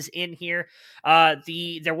 practices in here.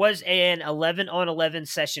 There was an 11-on-11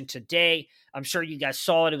 session today. I'm sure you guys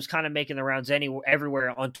saw it. It was kind of making the rounds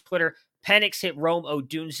everywhere on Twitter. Penix hit Rome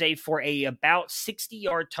Odunze for a about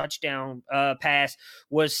 60-yard touchdown pass.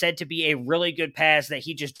 Was said to be a really good pass that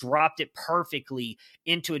he just dropped it perfectly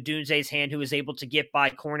into Odunze's hand, who was able to get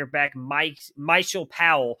by cornerback Michael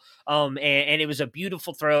Powell, and it was a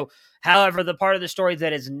beautiful throw. However, the part of the story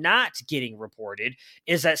that is not getting reported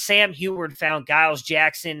is that Sam Heward found Giles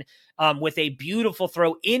Jackson with a beautiful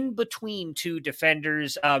throw in between 2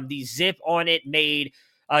 defenders. The zip on it made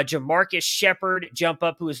Jamarcus Shepard jump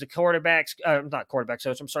up, who is the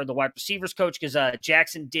the wide receivers coach, because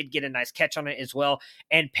Jackson did get a nice catch on it as well.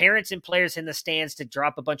 And parents and players in the stands to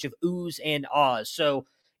drop a bunch of oohs and ahs. So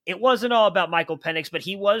it wasn't all about Michael Penix, but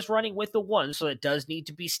he was running with the ones, so it does need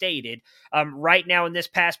to be stated. Right now in this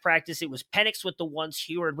past practice, it was Penix with the ones,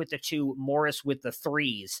 Huard with the 2, Morris with the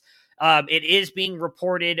 3s. It is being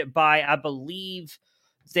reported by, I believe,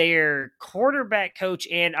 their quarterback coach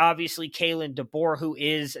and obviously Kalen DeBoer, who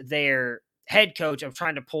is their head coach. I'm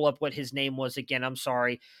trying to pull up what his name was again. I'm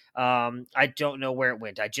sorry. I don't know where it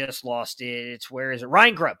went. I just lost it. Where is it?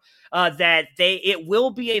 Ryan Grubb. That it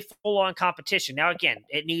will be a full-on competition. Now, again,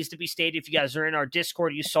 it needs to be stated. If you guys are in our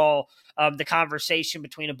Discord, you saw the conversation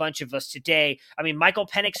between a bunch of us today. I mean, Michael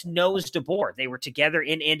Penix knows DeBoer. They were together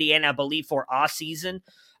in Indiana, I believe, for a season.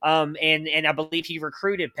 And I believe he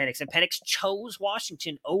recruited Penix, and Penix chose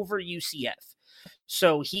Washington over UCF.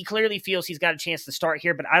 So he clearly feels he's got a chance to start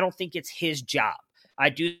here, but I don't think it's his job. I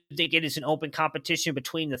do think it is an open competition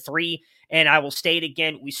between the 3, and I will state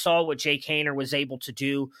again, we saw what Jake Haener was able to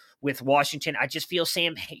do with Washington. I just feel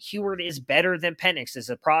Sam Huard is better than Penix as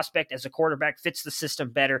a prospect, as a quarterback, fits the system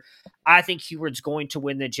better. I think Huard's going to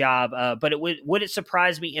win the job, but would it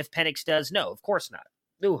surprise me if Penix does? No, of course not.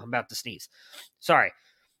 Ooh, I'm about to sneeze. Sorry.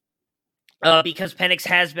 Because Penix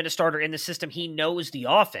has been a starter in the system. He knows the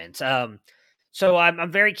offense. So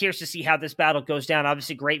I'm very curious to see how this battle goes down.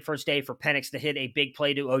 Obviously, great first day for Penix to hit a big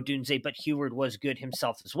play to Odunze, but Huard was good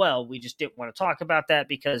himself as well. We just didn't want to talk about that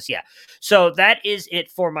because, yeah. So that is it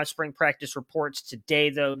for my spring practice reports today,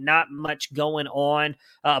 though. Not much going on.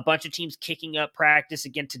 A bunch of teams kicking up practice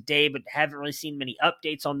again today, but haven't really seen many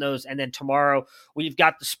updates on those. And then tomorrow, we've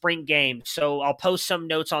got the spring game. So I'll post some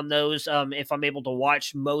notes on those if I'm able to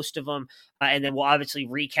watch most of them. And then we'll obviously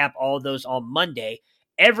recap all of those on Monday.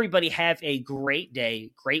 Everybody have a great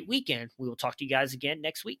day, great weekend. We will talk to you guys again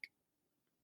next week.